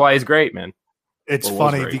that's why he's great, man. It's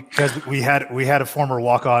funny because we had a former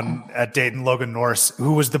walk-on at Dayton, Logan Norse,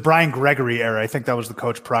 who was the Brian Gregory era. I think that was the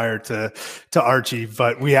coach prior to Archie,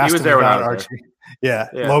 but we asked him about Archie. Yeah.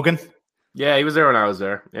 Logan? Yeah, he was there when I was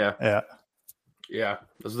there. Yeah.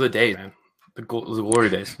 Those were the days, man. The glory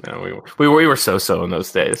days. No, we were so in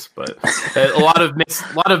those days, but a lot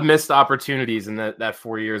of missed opportunities in that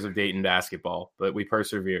 4 years of Dayton basketball. But we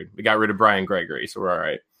persevered. We got rid of Brian Gregory, so we're all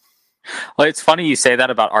right. Well, it's funny you say that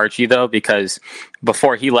about Archie, though, because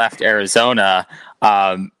before he left Arizona,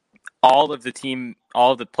 all of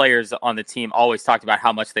the players on the team always talked about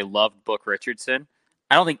how much they loved Book Richardson.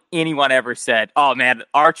 I don't think anyone ever said, oh, man,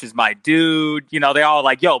 Arch is my dude. They all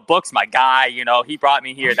like, yo, Book's my guy. He brought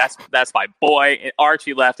me here. That's my boy. And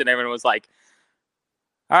Archie left, and everyone was like,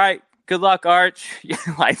 all right, good luck, Arch.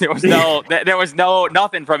 Like, there was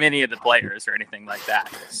nothing from any of the players or anything like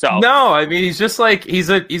that. So no, I mean, he's just like he's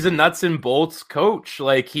a nuts and bolts coach.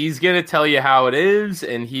 Like, he's gonna tell you how it is,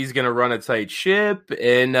 and he's gonna run a tight ship.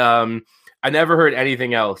 And I never heard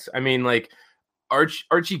anything else. I mean, like,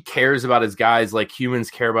 Archie cares about his guys like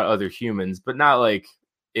humans care about other humans, but not like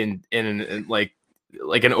in like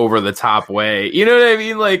an over the top way. You know what I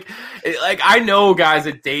mean? Like I know guys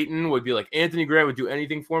at Dayton would be like, Anthony Grant would do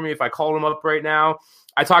anything for me if I called him up right now.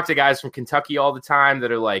 I talk to guys from Kentucky all the time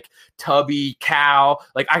that are like Tubby, Cal.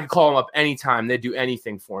 Like, I could call them up anytime. They'd do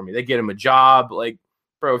anything for me. They get him a job. Like,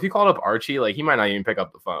 bro, if you called up Archie, like, he might not even pick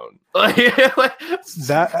up the phone.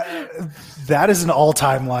 That is an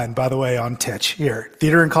all-time line, by the way, on Titch here.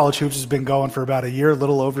 Theater and College Hoops has been going for about a year, a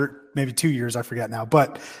little over, maybe 2 years, I forget now.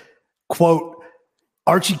 But, quote,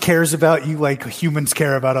 Archie cares about you like humans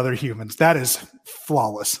care about other humans. That is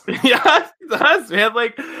flawless. Yeah, it does, man.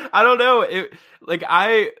 Like, I don't know.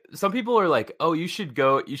 Some people are like, oh, you should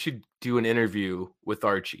do an interview with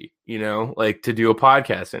Archie, like to do a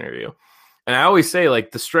podcast interview. And I always say, like,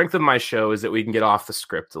 the strength of my show is that we can get off the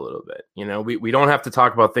script a little bit. We don't have to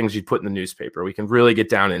talk about things you'd put in the newspaper. We can really get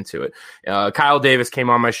down into it. Kyle Davis came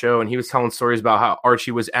on my show, and he was telling stories about how Archie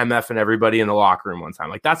was MFing everybody in the locker room one time.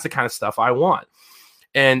 Like, that's the kind of stuff I want.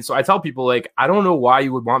 And so I tell people, like, I don't know why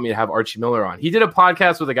you would want me to have Archie Miller on. He did a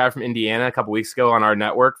podcast with a guy from Indiana a couple weeks ago on our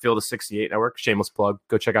network, Field of 68 Network. Shameless plug.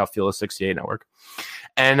 Go check out Field of 68 Network.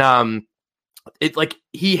 And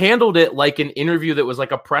he handled it like an interview that was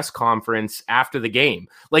like a press conference after the game.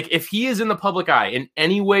 Like, if he is in the public eye in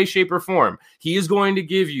any way, shape, or form, he is going to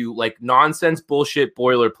give you like nonsense bullshit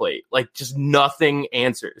boilerplate, like just nothing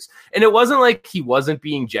answers. And it wasn't like he wasn't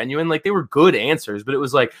being genuine. Like, they were good answers, but it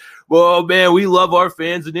was like, well, man, we love our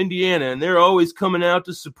fans in Indiana and they're always coming out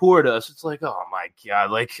to support us. It's like, oh my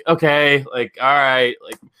God, like, okay, like, all right.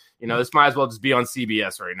 Like, this might as well just be on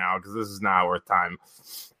CBS right now, because this is not worth time.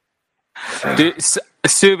 Dude,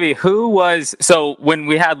 Subi, so when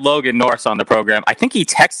we had Logan Norse on the program, I think he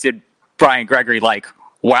texted Brian Gregory like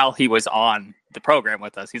while he was on the program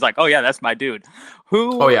with us. He's like, "Oh yeah, that's my dude."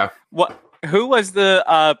 Who was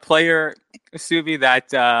the player, Subi,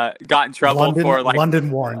 that got in trouble for like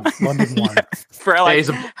London Warren for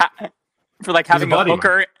like having a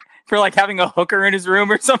hooker? For like having a hooker in his room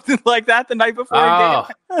or something like that the night before a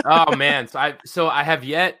game. Oh man. So I have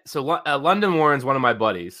yet. So London Warren's one of my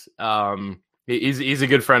buddies. He's a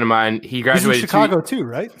good friend of mine. He graduated He's in Chicago too,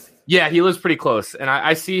 right? Yeah, he lives pretty close. And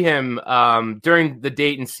I see him during the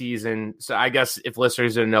Dayton season. So I guess if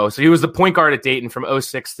listeners didn't know. So he was the point guard at Dayton from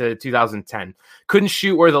 2006 to 2010. Couldn't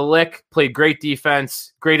shoot worth a lick, played great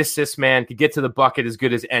defense, great assist man, could get to the bucket as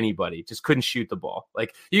good as anybody. Just couldn't shoot the ball.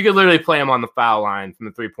 Like, you could literally play him on the foul line from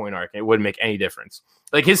the three-point arc, and it wouldn't make any difference.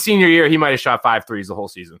 Like, his senior year, he might have shot 5 threes the whole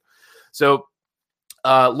season. So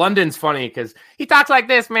London's funny because he talks like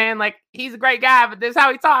this, man. Like, he's a great guy, but this is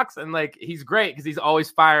how he talks. And like, he's great because he's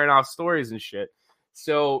always firing off stories and shit.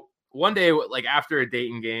 So one day, like after a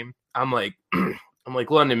Dayton game, I'm like,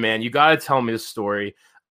 London, man, you got to tell me the story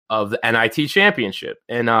of the NIT championship.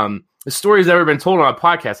 And the story's never been told on a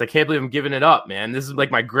podcast. I can't believe I'm giving it up, man. This is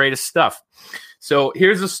like my greatest stuff. So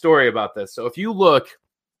here's a story about this. So if you look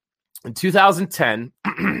in 2010,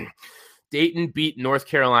 Dayton beat North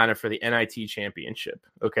Carolina for the NIT championship.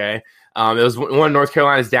 Okay. It was one of North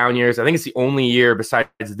Carolina's down years. I think it's the only year besides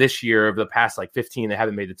this year of the past 15 they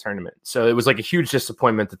haven't made the tournament. So it was a huge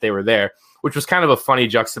disappointment that they were there, which was kind of a funny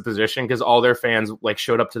juxtaposition because all their fans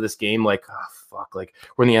showed up to this game oh fuck,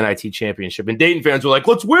 we're in the NIT championship, and Dayton fans were like,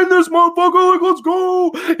 let's win this motherfucker, let's go.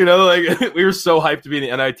 We were so hyped to be in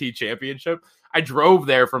the NIT championship. I drove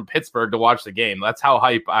there from Pittsburgh to watch the game. That's how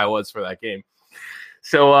hype I was for that game.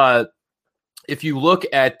 So if you look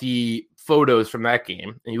at the photos from that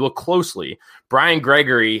game and you look closely, Brian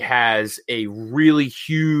Gregory has a really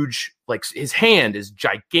huge, his hand is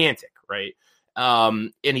gigantic, right?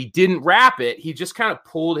 And he didn't wrap it. He just kind of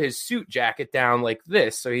pulled his suit jacket down like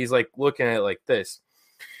this. So he's looking at it like this.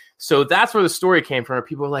 So that's where the story came from.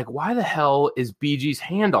 People are like, why the hell is BG's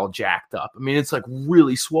hand all jacked up? I mean, it's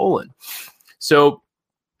really swollen. So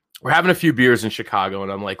we're having a few beers in Chicago,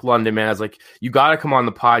 and I'm like, London, man, I was like, you got to come on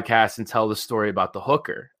the podcast and tell the story about the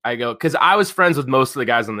hooker. I go, because I was friends with most of the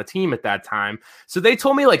guys on the team at that time. So they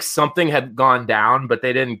told me something had gone down, but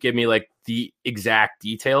they didn't give me the exact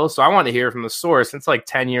details. So I want to hear from the source. It's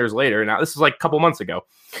 10 years later. Now, this was a couple months ago.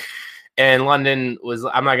 And London was,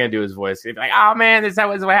 I'm not going to do his voice. He's like, oh man, this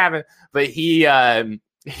was what happened. But he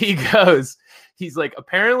goes, he's like,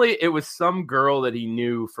 apparently it was some girl that he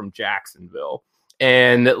knew from Jacksonville.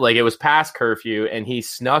 And it was past curfew, and he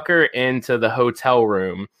snuck her into the hotel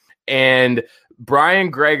room. And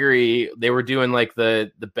Brian Gregory, they were doing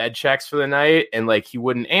the bed checks for the night, and he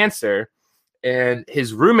wouldn't answer. And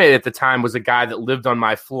his roommate at the time was a guy that lived on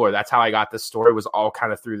my floor. That's how I got this story, was all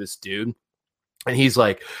kind of through this dude. And he's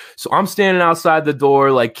like, so I'm standing outside the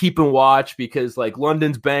door, keeping watch because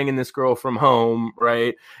London's banging this girl from home,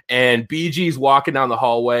 right? And BG's walking down the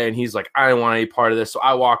hallway, and he's like, I didn't want any part of this. So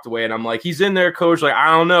I walked away, and I'm like, he's in there, coach. I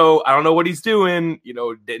don't know what he's doing.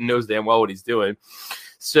 Knows damn well what he's doing.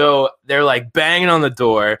 So they're banging on the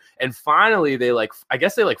door, and finally they I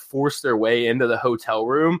guess they force their way into the hotel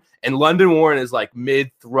room, and London Warren is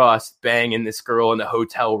mid thrust banging this girl in the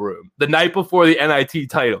hotel room the night before the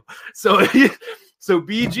NIT title. So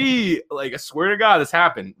BG, I swear to God, this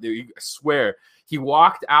happened. Dude, I swear. He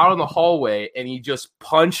walked out on the hallway and he just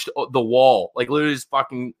punched the wall, literally just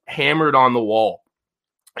fucking hammered on the wall,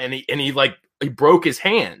 and he broke his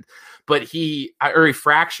hand, but he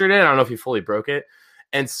fractured it. I don't know if he fully broke it.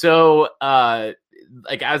 And so, as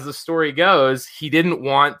the story goes, he didn't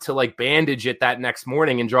want to bandage it that next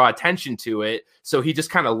morning and draw attention to it. So he just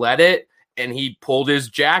kind of let it, and he pulled his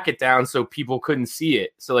jacket down so people couldn't see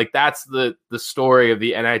it. So that's the story of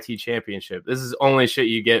the NIT championship. This is only shit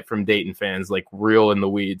you get from Dayton fans, real in the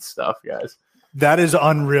weeds stuff, guys. That is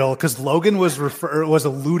unreal, because Logan was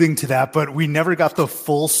alluding to that, but we never got the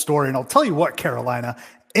full story. And I'll tell you what, Carolina,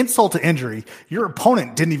 insult to injury, your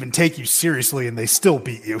opponent didn't even take you seriously, and they still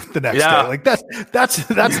beat you the next day.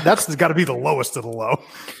 That's got to be the lowest of the low.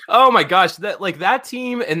 Oh my gosh, that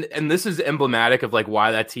team, and this is emblematic of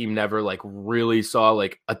why that team never really saw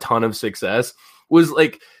a ton of success, was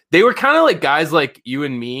they were kind of guys like you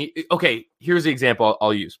and me. Okay, here's the example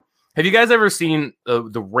I'll use. Have you guys ever seen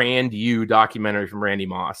the Rand U documentary from Randy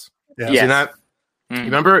Moss? Yeah. Yes. That? Mm-hmm.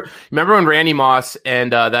 Remember when Randy Moss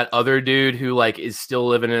and that other dude who is still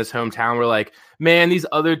living in his hometown were man, these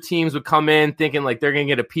other teams would come in thinking they're gonna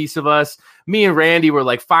get a piece of us. Me and Randy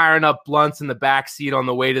were firing up blunts in the back seat on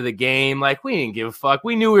the way to the game. We didn't give a fuck.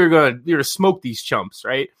 We knew we were gonna smoke these chumps,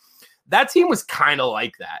 right? That team was kind of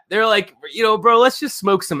like that. They're bro, let's just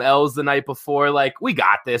smoke some L's the night before. We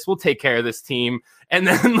got this. We'll take care of this team. And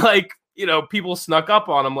then people snuck up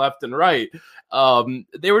on them left and right.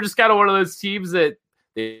 They were just kind of one of those teams that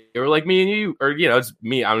they were like me and you, or, it's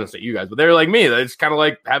me. I'm going to say you guys, but they were like me. They're just kind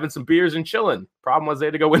of having some beers and chilling. Problem was they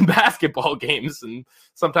had to go win basketball games, and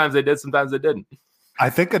sometimes they did, sometimes they didn't. I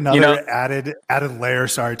think another added layer,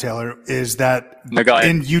 sorry, Taylor, is that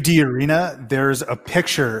in UD Arena, there's a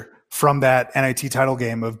picture from that NIT title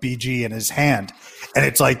game of BG in his hand. And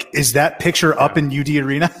it's is that picture up in UD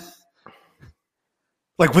Arena?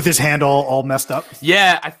 With his hand all messed up?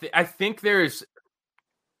 Yeah, I think there's...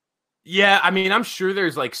 Yeah, I mean, I'm sure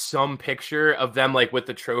there's some picture of them with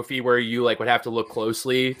the trophy where you would have to look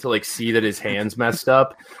closely to see that his hand's messed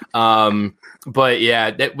up. But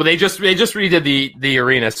yeah, they just redid the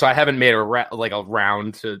arena, so I haven't made a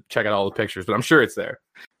round to check out all the pictures, but I'm sure it's there.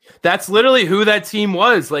 That's literally who that team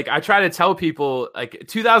was. I try to tell people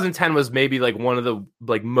 2010 was maybe one of the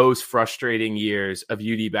most frustrating years of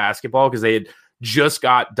UD basketball, because they had just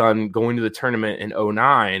got done going to the tournament in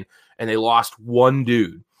 2009, and they lost one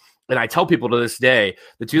dude. And I tell people to this day,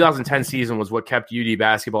 the 2010 season was what kept UD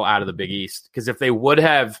basketball out of the Big East. Because if they would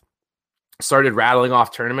have started rattling off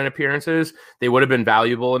tournament appearances, they would have been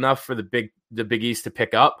valuable enough for the Big East to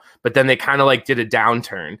pick up. But then they kind of like did a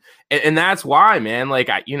downturn. And that's why, man, like,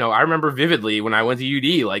 I remember vividly when I went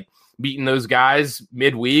to UD, like meeting those guys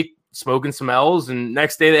midweek, smoking some L's, and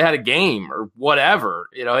next day they had a game or whatever.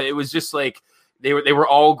 It was just like they were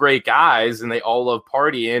all great guys and they all loved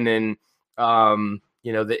partying. And,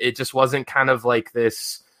 it just wasn't kind of like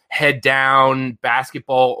this head down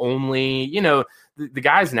basketball only. The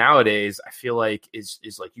guys nowadays, I feel like is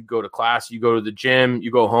like you go to class, you go to the gym,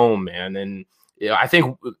 you go home, man. And I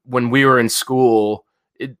think when we were in school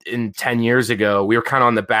in 10 years ago, we were kind of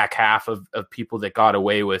on the back half of people that got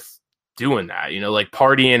away with doing that, like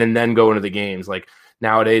partying and then going to the games. Like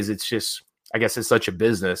nowadays, it's just, I guess it's such a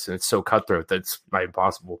business and it's so cutthroat that it's not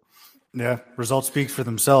impossible. Yeah, results speak for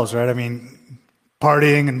themselves, right? I mean,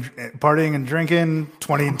 partying and drinking,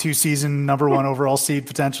 20-2 season, number 1 overall seed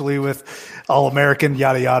potentially with All-American,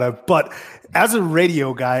 yada yada. But as a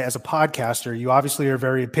radio guy, as a podcaster, you obviously are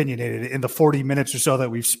very opinionated. In the 40 minutes or so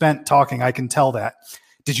that we've spent talking, I can tell that.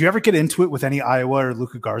 Did you ever get into it with any Iowa or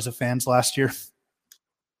Luka Garza fans last year?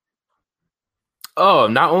 Oh,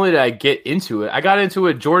 not only did I get into it, I got into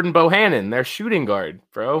it. Jordan Bohannon, their shooting guard,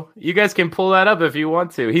 bro. You guys can pull that up if you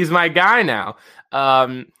want to. He's my guy now.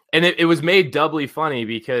 And it was made doubly funny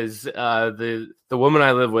because the woman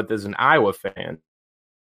I live with is an Iowa fan.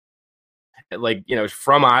 Like,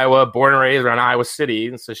 from Iowa, born and raised around Iowa City.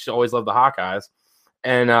 And so she always loved the Hawkeyes.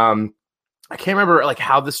 And I can't remember like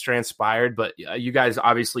how this transpired, but you guys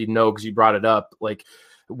obviously know because you brought it up. Like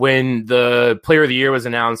when the player of the year was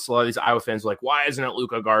announced, a lot of these Iowa fans were like, why isn't it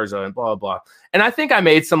Luka Garza and blah, blah, blah. And I think I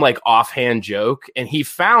made some like offhand joke and he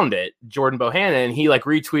found it, Jordan Bohannon, and he like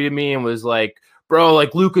retweeted me and was like, bro,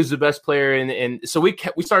 like Luka's the best player. And so we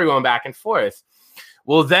started going back and forth.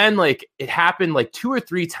 Well, then like it happened like 2 or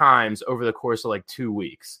 3 times over the course of like 2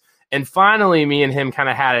 weeks. And finally me and him kind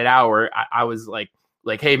of had it out where I was like,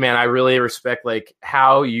 hey man, I really respect like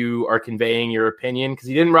how you are conveying your opinion. Cause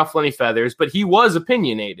he didn't ruffle any feathers, but he was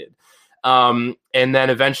opinionated. And then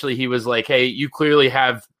eventually he was like, hey, you clearly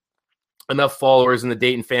have enough followers in the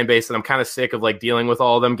Dayton fan base that I'm kind of sick of like dealing with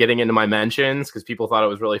all of them getting into my mentions because people thought it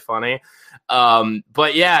was really funny.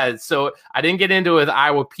 But yeah, so I didn't get into it with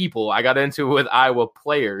Iowa people. I got into it with Iowa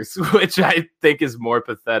players, which I think is more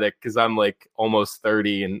pathetic because I'm like almost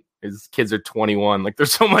 30 and his kids are 21. Like they're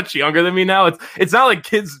so much younger than me now. It's not like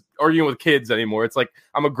kids arguing with kids anymore. It's like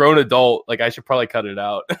I'm a grown adult. Like I should probably cut it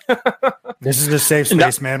out. This is a safe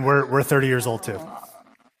space, man. We're 30 years old too.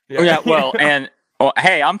 Yeah. Well,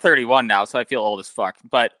 hey, I'm 31 now, so I feel old as fuck.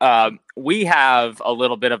 But we have a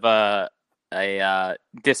little bit of a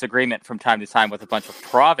disagreement from time to time with a bunch of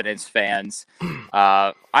Providence fans.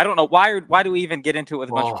 I don't know why do we even get into it with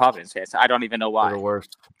a bunch of Providence fans? I don't even know why. They're the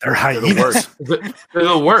worst. They're the worst. They're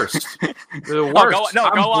the worst. They're the worst.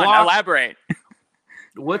 Go on. Elaborate.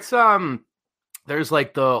 What's there's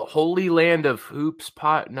like the Holy Land of Hoops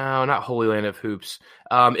No, not Holy Land of Hoops.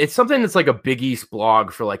 It's something that's like a Big East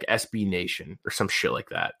blog for like SB Nation or some shit like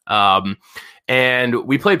that. And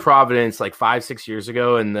we played Providence like 5-6 years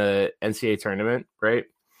ago in the NCAA tournament, right?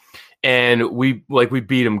 And we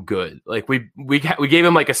beat them good. Like we gave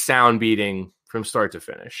him like a sound beating from start to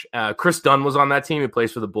finish. Chris Dunn was on that team. He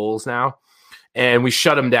plays for the Bulls now. And we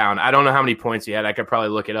shut him down. I don't know how many points he had. I could probably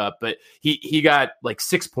look it up. But he got like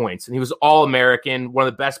 6 points. And he was All-American, one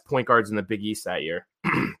of the best point guards in the Big East that year.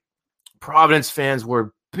 Providence fans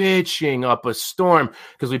were bitching up a storm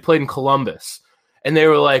because we played in Columbus. And they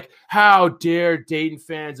were like, how dare Dayton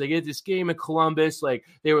fans, like, get this game in Columbus. Like,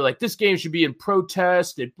 they were like, this game should be in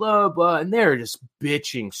protest and blah, blah. And they were just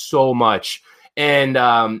bitching so much. And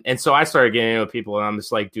so I started getting into people and I'm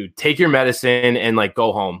just like, dude, take your medicine and like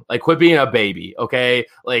go home. Like quit being a baby. Okay.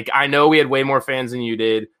 Like I know we had way more fans than you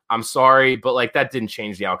did. I'm sorry, but like that didn't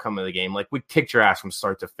change the outcome of the game. Like we kicked your ass from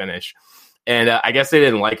start to finish. And I guess they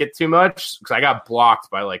didn't like it too much because I got blocked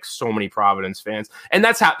by like so many Providence fans. And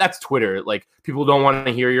that's Twitter. Like people don't want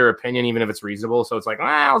to hear your opinion, even if it's reasonable. So it's like,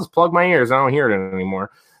 I'll just plug my ears. I don't hear it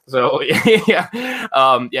anymore. So yeah.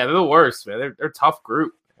 They're the worst, man. They're a tough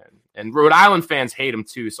group. And Rhode Island fans hate him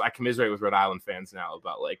too, so I commiserate with Rhode Island fans now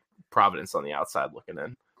about like Providence on the outside looking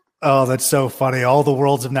in. Oh, that's so funny. All the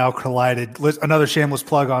worlds have now collided. Another shameless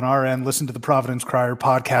plug on our end. Listen to the Providence Crier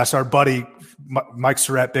podcast. Our buddy Mike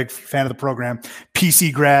Surratt, big fan of the program,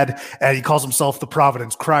 PC grad, and he calls himself the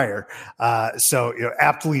Providence Crier. So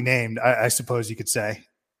aptly named, I suppose you could say.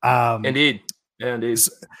 Indeed. Yeah, indeed.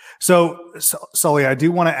 So, Sully, I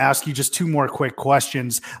do want to ask you just two more quick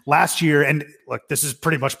questions. Last year, and look, this is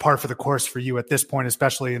pretty much par for the course for you at this point,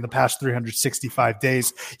 especially in the past 365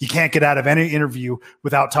 days. You can't get out of any interview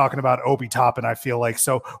without talking about Obi Toppin, I feel like.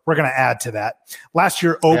 So we're going to add to that. Last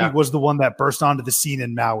year, Obi was the one that burst onto the scene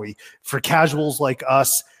in Maui. For casuals like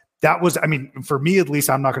us, that was, I mean, for me at least,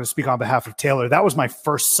 I'm not going to speak on behalf of Taylor. That was my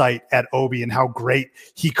first sight at Obi and how great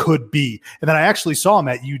he could be. And then I actually saw him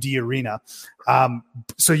at UD Arena.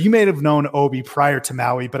 So you may have known Obi prior to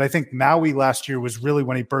Maui, but I think Maui last year was really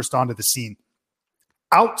when he burst onto the scene.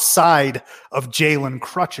 Outside of Jalen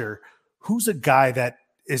Crutcher, who's a guy that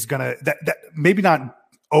is going to, that maybe not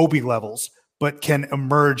Obi levels, but can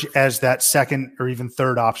emerge as that second or even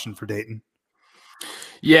third option for Dayton?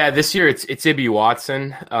 Yeah, this year it's Ibby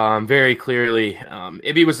Watson. Very clearly,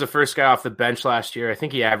 Ibby was the first guy off the bench last year. I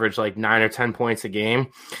think he averaged like 9 or 10 points a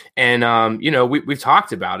game, and we've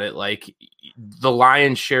talked about it. Like the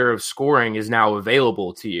lion's share of scoring is now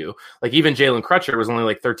available to you. Like even Jalen Crutcher was only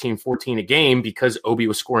like 13, 14 a game because Obi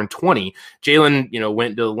was scoring 20. Jalen,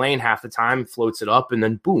 went to the lane half the time, floats it up, and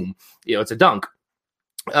then boom, it's a dunk.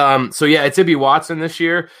 So yeah, it's Ibby Watson this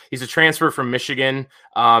year. He's a transfer from Michigan.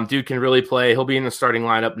 Dude can really play. He'll be in the starting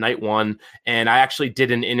lineup night one. And I actually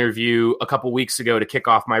did an interview a couple weeks ago to kick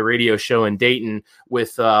off my radio show in Dayton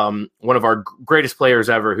with one of our greatest players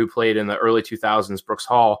ever who played in the early 2000s, Brooks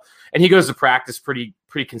Hall. And he goes to practice pretty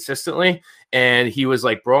consistently. And he was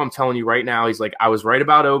like, bro, I'm telling you right now, he's like, I was right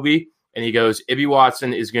about Obi. And he goes, Ibby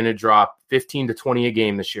Watson is going to drop 15 to 20 a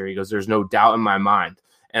game this year. He goes, there's no doubt in my mind.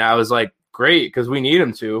 And I was like, great, because we need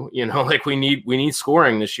him to, like we need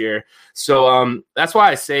scoring this year. So that's why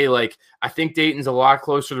I say, like, I think Dayton's a lot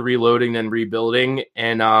closer to reloading than rebuilding.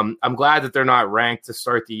 And I'm glad that they're not ranked to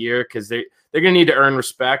start the year because they're going to need to earn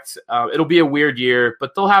respect. It'll be a weird year,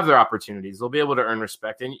 but they'll have their opportunities. They'll be able to earn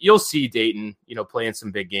respect. And you'll see Dayton, playing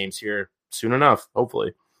some big games here soon enough,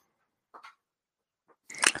 hopefully.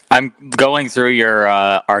 I'm going through your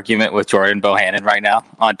argument with Jordan Bohannon right now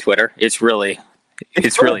on Twitter. It's really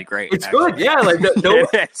great. It's actually good. Yeah. Like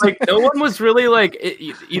no one was really like,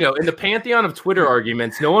 in the pantheon of Twitter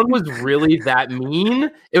arguments, no one was really that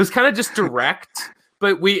mean. It was kind of just direct,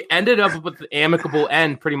 but we ended up with the amicable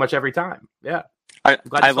end pretty much every time. Yeah. I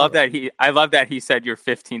love that he said your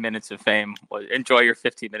 15 minutes of fame. Enjoy your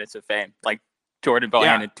 15 minutes of fame. Like Jordan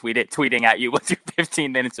Bohannon tweeting at you, what's your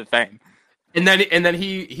 15 minutes of fame? And then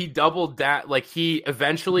he doubled that. Like he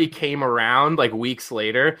eventually came around like weeks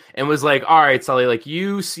later and was like, all right, Sully, like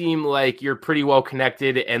you seem like you're pretty well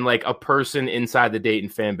connected and like a person inside the Dayton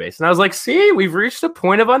fan base. And I was like, see, we've reached a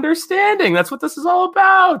point of understanding. That's what this is all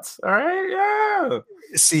about. All right. Yeah.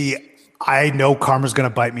 See, I know karma's going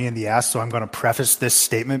to bite me in the ass, so I'm going to preface this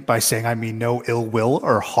statement by saying I mean no ill will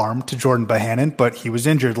or harm to Jordan Bohannon, but he was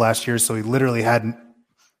injured last year, so he literally had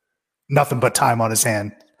nothing but time on his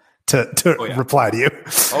hand to reply to you.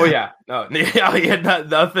 Oh yeah. No, he had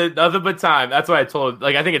nothing but time. That's why I told him,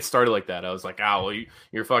 like, I think it started like that. I was like, well,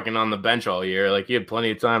 you're fucking on the bench all year. Like you had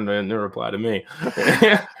plenty of time to reply to me.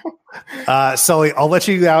 Sully, I'll let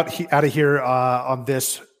you out of here on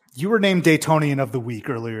this. You were named Daytonian of the Week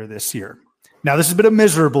earlier this year. Now, this has been a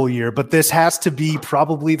miserable year, but this has to be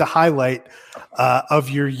probably the highlight of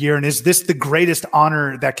your year. And is this the greatest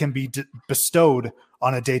honor that can be bestowed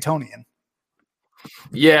on a Daytonian?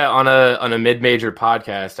 Yeah, on a mid-major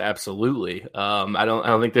podcast, absolutely. I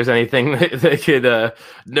don't think there's anything that could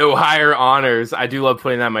no higher honors. I do love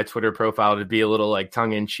putting that on my Twitter profile to be a little like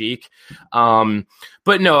tongue in cheek.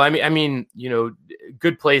 But no, I mean,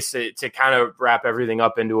 good place to kind of wrap everything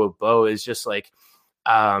up into a bow is just like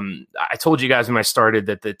I told you guys when I started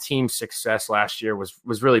that the team's success last year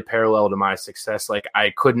was really parallel to my success. Like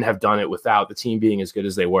I couldn't have done it without the team being as good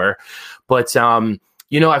as they were. But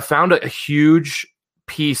I found a huge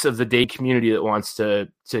piece of the Dayton community that wants to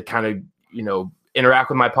kind of, interact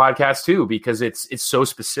with my podcast too, because it's so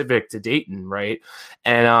specific to Dayton. Right.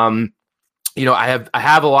 And, I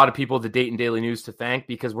have a lot of people at the Dayton Daily News to thank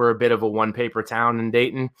because we're a bit of a one paper town in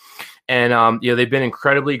Dayton. And, they've been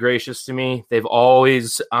incredibly gracious to me. They've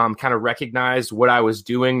always kind of recognized what I was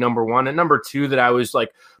doing, number one, and number two, that I was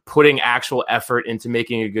like putting actual effort into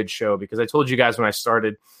making a good show. Because I told you guys when I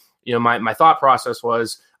started, my thought process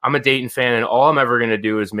was I'm a Dayton fan and all I'm ever going to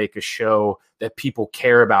do is make a show that people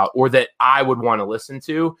care about or that I would want to listen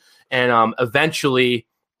to. And eventually,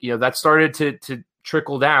 that started to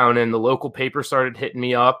trickle down and the local paper started hitting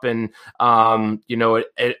me up. And,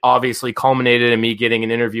 it obviously culminated in me getting an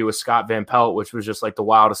interview with Scott Van Pelt, which was just like the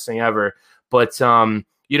wildest thing ever. But,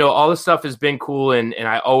 all this stuff has been cool. And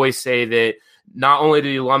I always say that not only do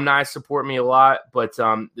the alumni support me a lot, but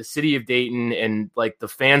the city of Dayton and like the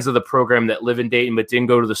fans of the program that live in Dayton but didn't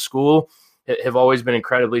go to the school have always been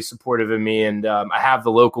incredibly supportive of me. And I have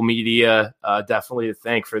the local media definitely to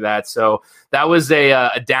thank for that. So that was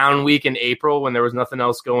a down week in April when there was nothing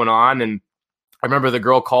else going on. And I remember the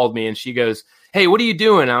girl called me and she goes, "Hey, what are you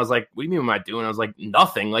doing?" I was like, "What do you mean, what am I doing?" I was like,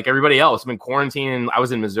 "Nothing, like everybody else. I've been quarantining." I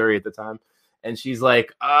was in Missouri at the time. And she's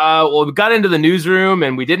like, well, we got into the newsroom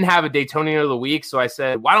and we didn't have a Daytonian of the week. So I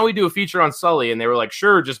said, "Why don't we do a feature on Sully?" And they were like,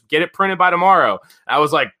 "Sure, just get it printed by tomorrow." I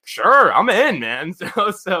was like, "Sure, I'm in, man."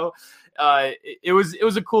 So it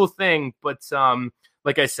was a cool thing. But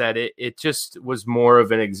like I said, it just was more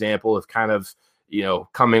of an example of kind of,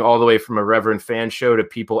 coming all the way from a Reverend fan show to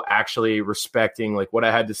people actually respecting like what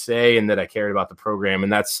I had to say and that I cared about the program.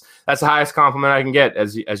 And that's the highest compliment I can get,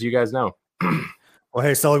 as you guys know. Well,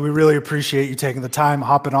 hey, Sully, we really appreciate you taking the time,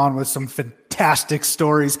 hopping on with some fantastic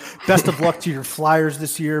stories. Best of luck to your Flyers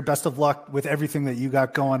this year. Best of luck with everything that you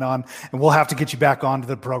got going on. And we'll have to get you back onto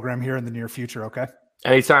the program here in the near future, okay?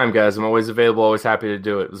 Anytime, guys. I'm always available, always happy to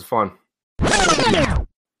do it. It was fun.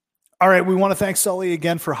 All right, we want to thank Sully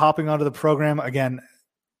again for hopping onto the program. Again,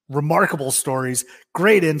 remarkable stories,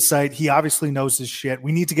 great insight. He obviously knows his shit.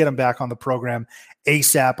 We need to get him back on the program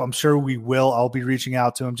ASAP. I'm sure we will. I'll be reaching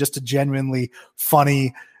out to him. Just a genuinely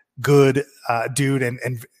funny, good dude,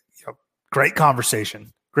 and great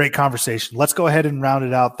conversation. Great conversation. Let's go ahead and round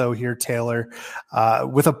it out though here, Taylor,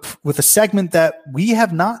 with a segment that we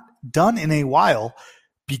have not done in a while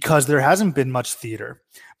because there hasn't been much theater.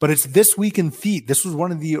 But it's This Week in Theat. This was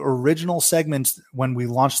one of the original segments when we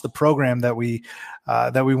launched the program that we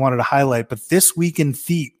wanted to highlight. But This Week in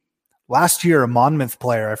Theat, last year, a Monmouth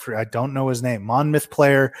player, I don't know his name, Monmouth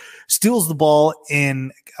player, steals the ball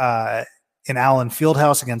in Allen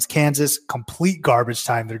Fieldhouse against Kansas. Complete garbage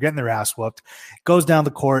time. They're getting their ass whooped. Goes down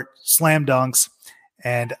the court, slam dunks,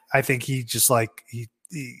 and I think he just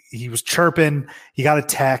he was chirping. He got a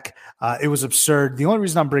tech. It was absurd. The only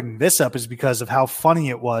reason I'm bringing this up is because of how funny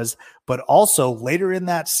it was. But also later in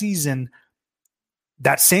that season,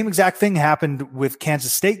 that same exact thing happened with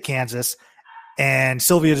Kansas State, Kansas, and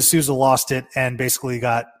Sylvia D'Souza lost it and basically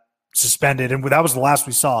got suspended. And that was the last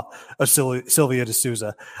we saw of Sylvia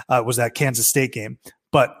D'Souza was that Kansas State game.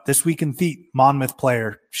 But This Week in Theat, Monmouth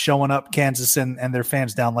player showing up Kansas and their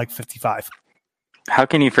fans down like 55. How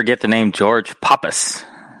can you forget the name George Pappas?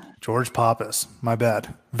 George Pappas. My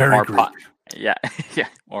bad. Very Greek. Yeah.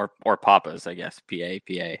 Or Pappas, I guess.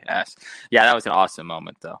 Pappas. Yeah, that was an awesome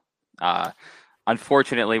moment, though.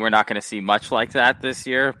 Unfortunately, we're not going to see much like that this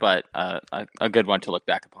year, but a good one to look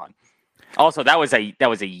back upon. Also, that was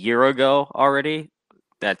a year ago already.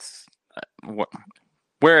 That's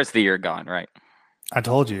where is the year gone, right? I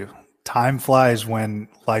told you, time flies when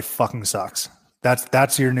life fucking sucks.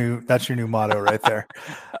 That's your new motto right there.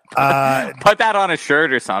 Put that on a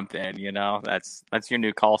shirt or something, That's your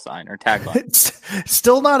new call sign or tagline. It's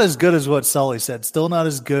still not as good as what Sully said. Still not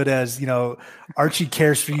as good as, Archie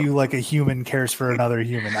cares for you like a human cares for another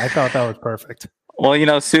human. I thought that was perfect. Well,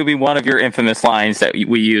 Subi, one of your infamous lines that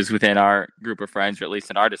we use within our group of friends, or at least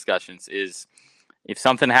in our discussions, is if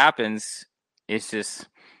something happens, it's just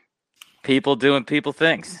people doing people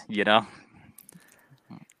things,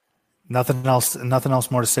 Nothing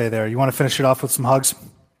else more to say there. You want to finish it off with some hugs?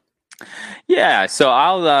 Yeah, so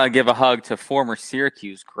I'll give a hug to former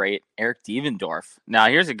Syracuse great Eric Devendorf. Now,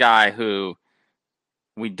 here's a guy who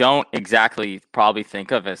we don't exactly probably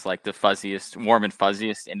think of as like the warm and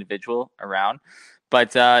fuzziest individual around.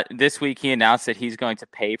 But this week he announced that he's going to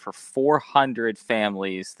pay for 400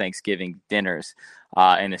 families' Thanksgiving dinners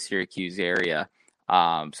in the Syracuse area.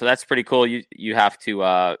 So that's pretty cool. You have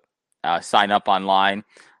to sign up online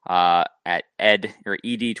at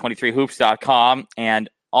ed23hoops.com, and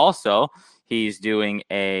also he's doing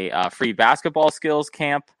a free basketball skills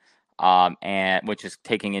camp, and which is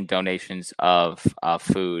taking in donations of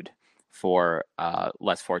food for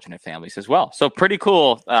less fortunate families as well. So pretty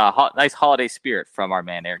cool, nice holiday spirit from our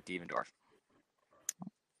man Eric Devendorf.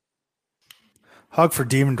 Hug for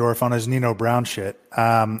Devendorf on his Nino Brown shit.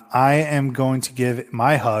 I am going to give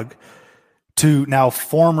my hug to now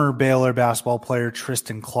former Baylor basketball player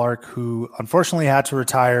Tristan Clark, who unfortunately had to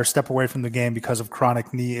retire, step away from the game because of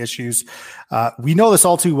chronic knee issues. We know this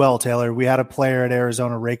all too well, Taylor. We had a player at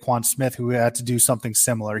Arizona, Raekwon Smith, who had to do something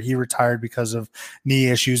similar. He retired because of knee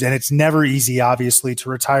issues, and it's never easy, obviously, to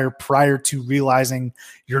retire prior to realizing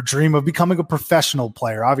your dream of becoming a professional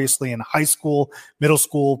player. Obviously, in high school, middle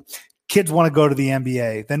school, kids want to go to the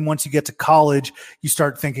NBA. Then once you get to college, you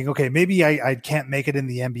start thinking, okay, maybe I can't make it in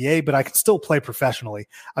the NBA, but I can still play professionally.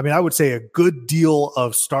 I mean, I would say a good deal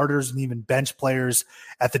of starters and even bench players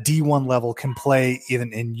at the D1 level can play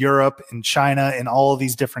even in Europe, in China, in all of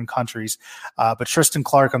these different countries. But Tristan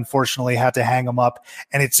Clark, unfortunately, had to hang him up.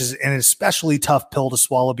 And it's an especially tough pill to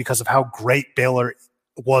swallow because of how great Baylor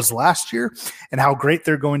was last year and how great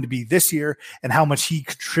they're going to be this year and how much he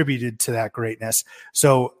contributed to that greatness.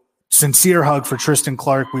 So sincere hug for Tristan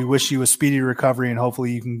Clark. We wish you a speedy recovery and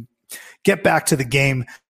hopefully you can get back to the game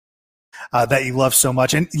that you love so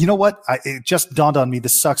much. And you know what? It just dawned on me.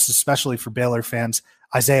 This sucks, especially for Baylor fans.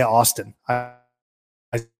 Isaiah Austin.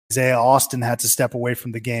 Isaiah Austin had to step away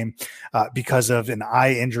from the game because of an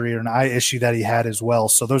eye injury or an eye issue that he had as well.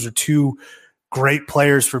 So those are two great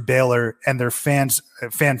players for Baylor and their fan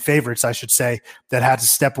favorites, I should say, that had to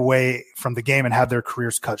step away from the game and have their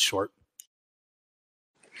careers cut short.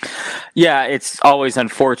 Yeah, it's always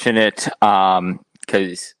unfortunate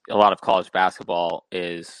because a lot of college basketball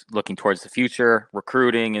is looking towards the future.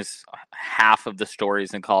 Recruiting is half of the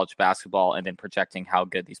stories in college basketball, and then projecting how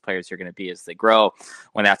good these players are going to be as they grow.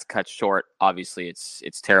 When that's cut short, obviously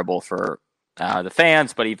it's terrible for the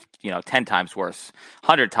fans, but even 10 times worse,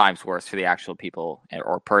 100 times worse for the actual people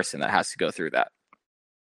or person that has to go through that.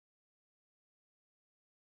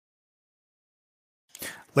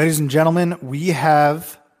 Ladies and gentlemen, we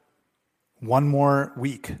have one more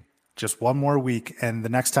week, just one more week. And the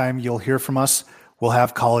next time you'll hear from us, we'll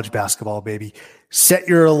have college basketball, baby. Set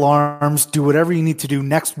your alarms, do whatever you need to do.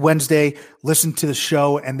 Next Wednesday, listen to the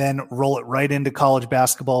show and then roll it right into college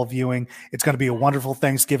basketball viewing. It's going to be a wonderful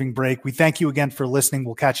Thanksgiving break. We thank you again for listening.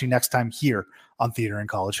 We'll catch you next time here on Theater and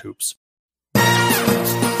College Hoops.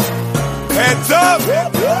 Heads up!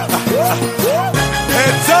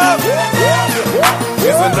 Heads up!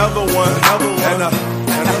 Here's another one,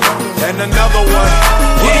 and another one.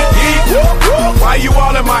 Why you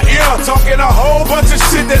all in my ear talking a whole bunch of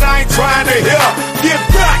shit that I ain't trying to hear? Get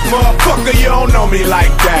back, motherfucker, you don't know me like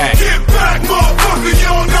that. Get back, motherfucker, you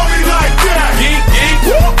don't know me like that. Geek.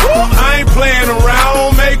 I ain't playing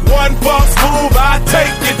around. Make one false move, I take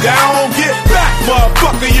you down. Get back,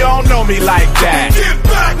 motherfucker, you don't know me like that. Get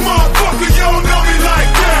back, motherfucker, you don't know me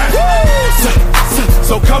like that.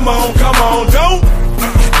 So come on, don't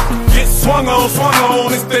get swung on.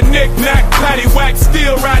 It's the knick-knack, paddywhack,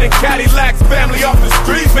 still riding Cadillacs. Family off the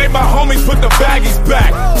streets, made my homies put the baggies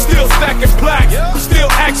back. Still stacking plaques,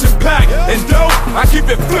 still action-packed. And dope, I keep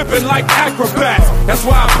it flipping like acrobats. That's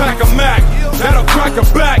why I pack a Mac, that'll crack a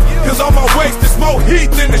back. Cause on my waist is more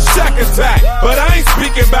heat than the Shack Attack. But I ain't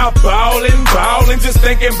speaking about ballin', just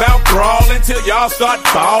thinking about brawling till y'all start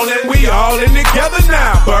ballin'. We all in together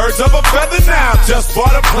now, birds of a feather now. Just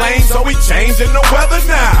bought a plane, so we changing the weather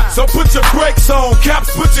now. So put your brakes on,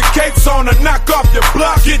 caps, put your capes on, and knock off your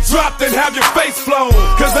block. Get dropped and have your face flown.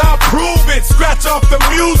 Cause I'll prove it, scratch off the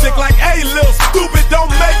music like, hey, little stupid,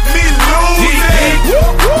 don't make me lose it.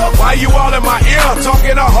 Why you all in my ear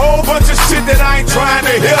talking a whole bunch of shit that I ain't trying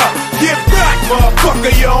to hear? Get back,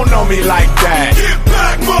 motherfucker, you don't know me like that. Get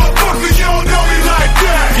back, motherfucker, you don't know me like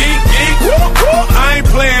that. Geek. I ain't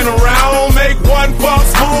playing around. Make one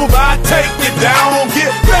false move, I take you down.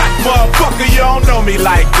 Get back, motherfucker, you don't know me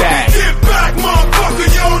like that. Get back, motherfucker,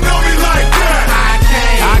 you don't know me like that.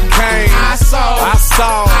 I came, I saw,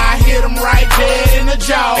 I hit him right dead in the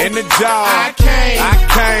jaw. I came,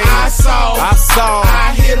 I saw,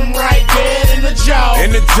 I hit him right dead in the jaw.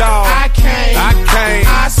 I came,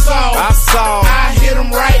 I saw, I hit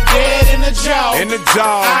him right dead in the jaw.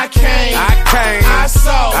 I came, I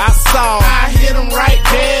saw, I hit him right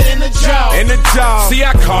dead in the jaw. See,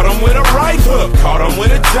 I caught him with a right hook, caught him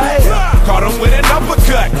with a jab, caught him with an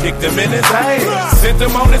uppercut, kicked him in his ass, sent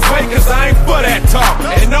him on his way cause I ain't for that talk.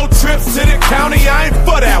 And no trips to the county, I ain't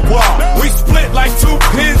for that walk. We split like two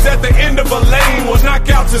pins at the end of a lane. We'll knock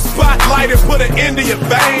out your spotlight and put an end to your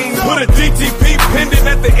vein. Put a DTP pendant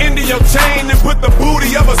at the end of your chain and put the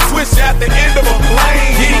booty of a switch at the end of a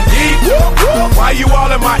plane. Why you all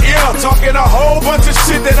in my ear talking a whole bunch of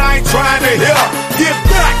shit that I ain't trying to hear? Get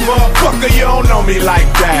back, motherfucker, you don't know me like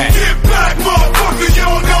that. Get back, motherfucker, you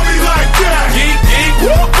don't know me like that. Geek.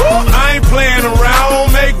 I ain't playing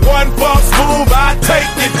around. Make one false move, I take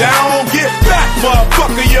you down. Get back,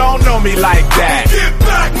 motherfucker, you don't know me like that. Get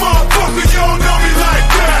back, motherfucker, you don't know me like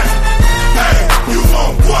that. Hey, you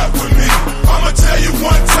won't what with me? I'ma tell you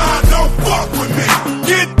one time, don't fuck with me.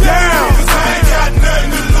 Get down, cause I ain't got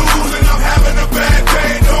nothing to lose and I'm having a bad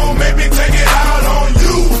day. Don't make me take it out on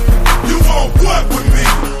you. You won't what with me?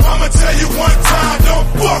 I'ma tell you one time, don't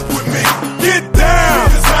fuck with me. Get down,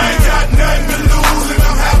 cause I ain't got nothing to lose and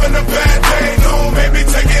I'm having a bad day. Don't make me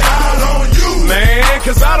take it out on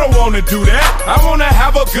wanna do that. I wanna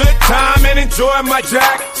have a good time and enjoy my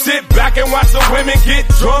jack. Sit back and watch the women get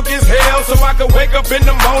drunk as hell, so I can wake up in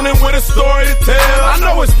the morning with a story to tell. I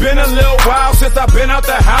know it's been a little while since I've been out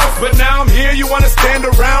the house, but now I'm here, you wanna stand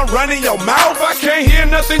around running your mouth? I can't hear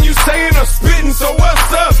nothing you saying or spitting, so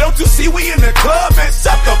what's up? Don't you see we in the club, man?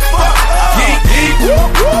 Shut the fuck up. Geek, geek, whoop,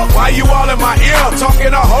 whoop. Why you all in my ear?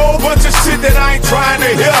 Talking a whole bunch of shit that I ain't trying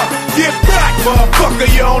to hear. Get back, motherfucker,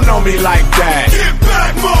 you don't know me like that. Get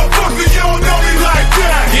back, motherfucker, you don't know me like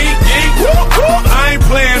that. Geek, geek, whoop, whoop. I ain't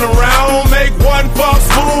playing around. Make one false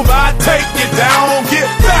move, I take you down. Get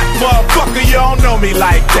back, motherfucker, you don't know me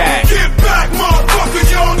like that. Get back, motherfucker,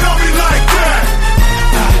 you don't know me like that.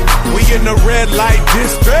 We in the red light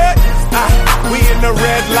district. We in the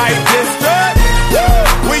red light district.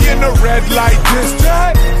 We in the red light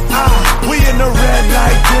district. We in the red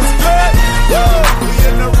light district.